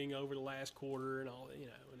giving over the last quarter and all that, you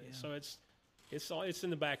know. And so it's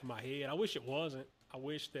in the back of my head. I wish it wasn't. I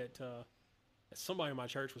wish that somebody in my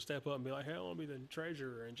church would step up and be like, hey, I want to be the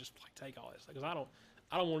treasurer and just like take all this. Because I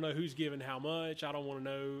don't want to know who's giving how much. I don't want to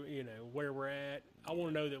know, you know, where we're at. I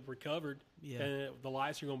want to know that we're covered and the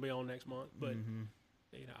lights are going to be on next month. But,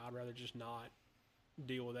 you know, I'd rather just not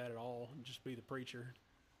deal with that at all and just be the preacher.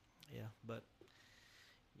 Yeah, but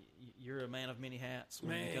you're a man of many hats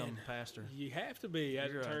when you become pastor. You have to be, as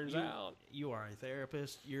it turns out. You are a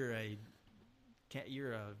therapist. You're a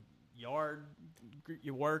yard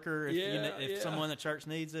worker if someone in the church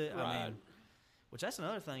needs it. Right. I mean, which that's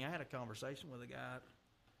another thing. I had a conversation with a guy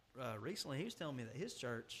recently. He was telling me that his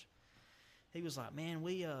church, he was like, man,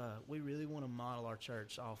 we really want to model our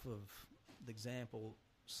church off of the example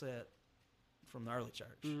set from the early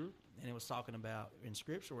church. Mm-hmm. And it was talking about in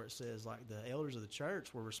Scripture where it says like the elders of the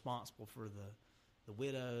church were responsible for the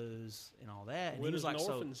widows and all that. And widows he was like, and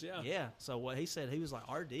orphans, yeah. So what he said, he was like,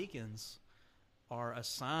 our deacons are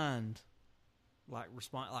assigned like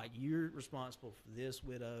you're responsible for this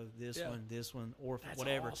widow, this one, orphan, that's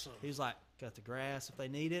whatever. Awesome. He's like, cut the grass if they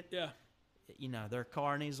need it. Yeah. You know, their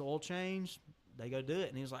car needs oil changed, they go do it.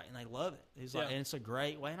 And he was like, and they love it. He's like, and it's a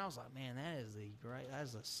great way. And I was like, man,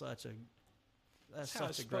 that's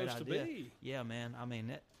such a great idea. Yeah, man. I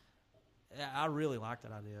mean, I really like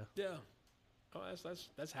that idea. Yeah. Oh,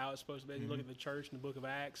 that's how it's supposed to be. You look at the church in the book of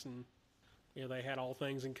Acts, and you know they had all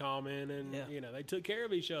things in common, and you know they took care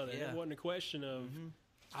of each other. Yeah. It wasn't a question of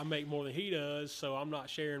I make more than he does, so I'm not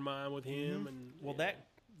sharing mine with him. And well, that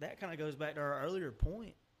kind of goes back to our earlier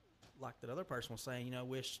point, like that other person was saying. You know,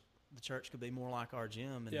 wish the church could be more like our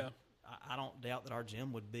gym, and I don't doubt that our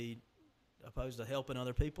gym would be opposed to helping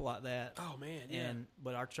other people like that. Oh man, yeah.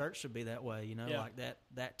 But our church should be that way, you know, like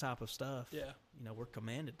that type of stuff. Yeah. You know, we're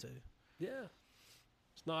commanded to. Yeah.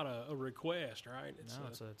 It's not a request, right?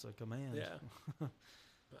 It's a command. Yeah.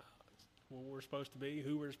 What we're supposed to be,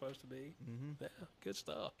 who we're supposed to be. Mm-hmm. Yeah, good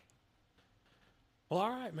stuff. Well, all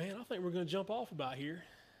right, man. I think we're going to jump off about here.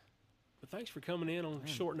 But thanks for coming in on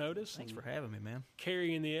short notice. Thanks for having me, man.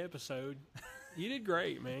 Carrying the episode. You did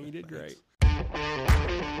great, man. You did great.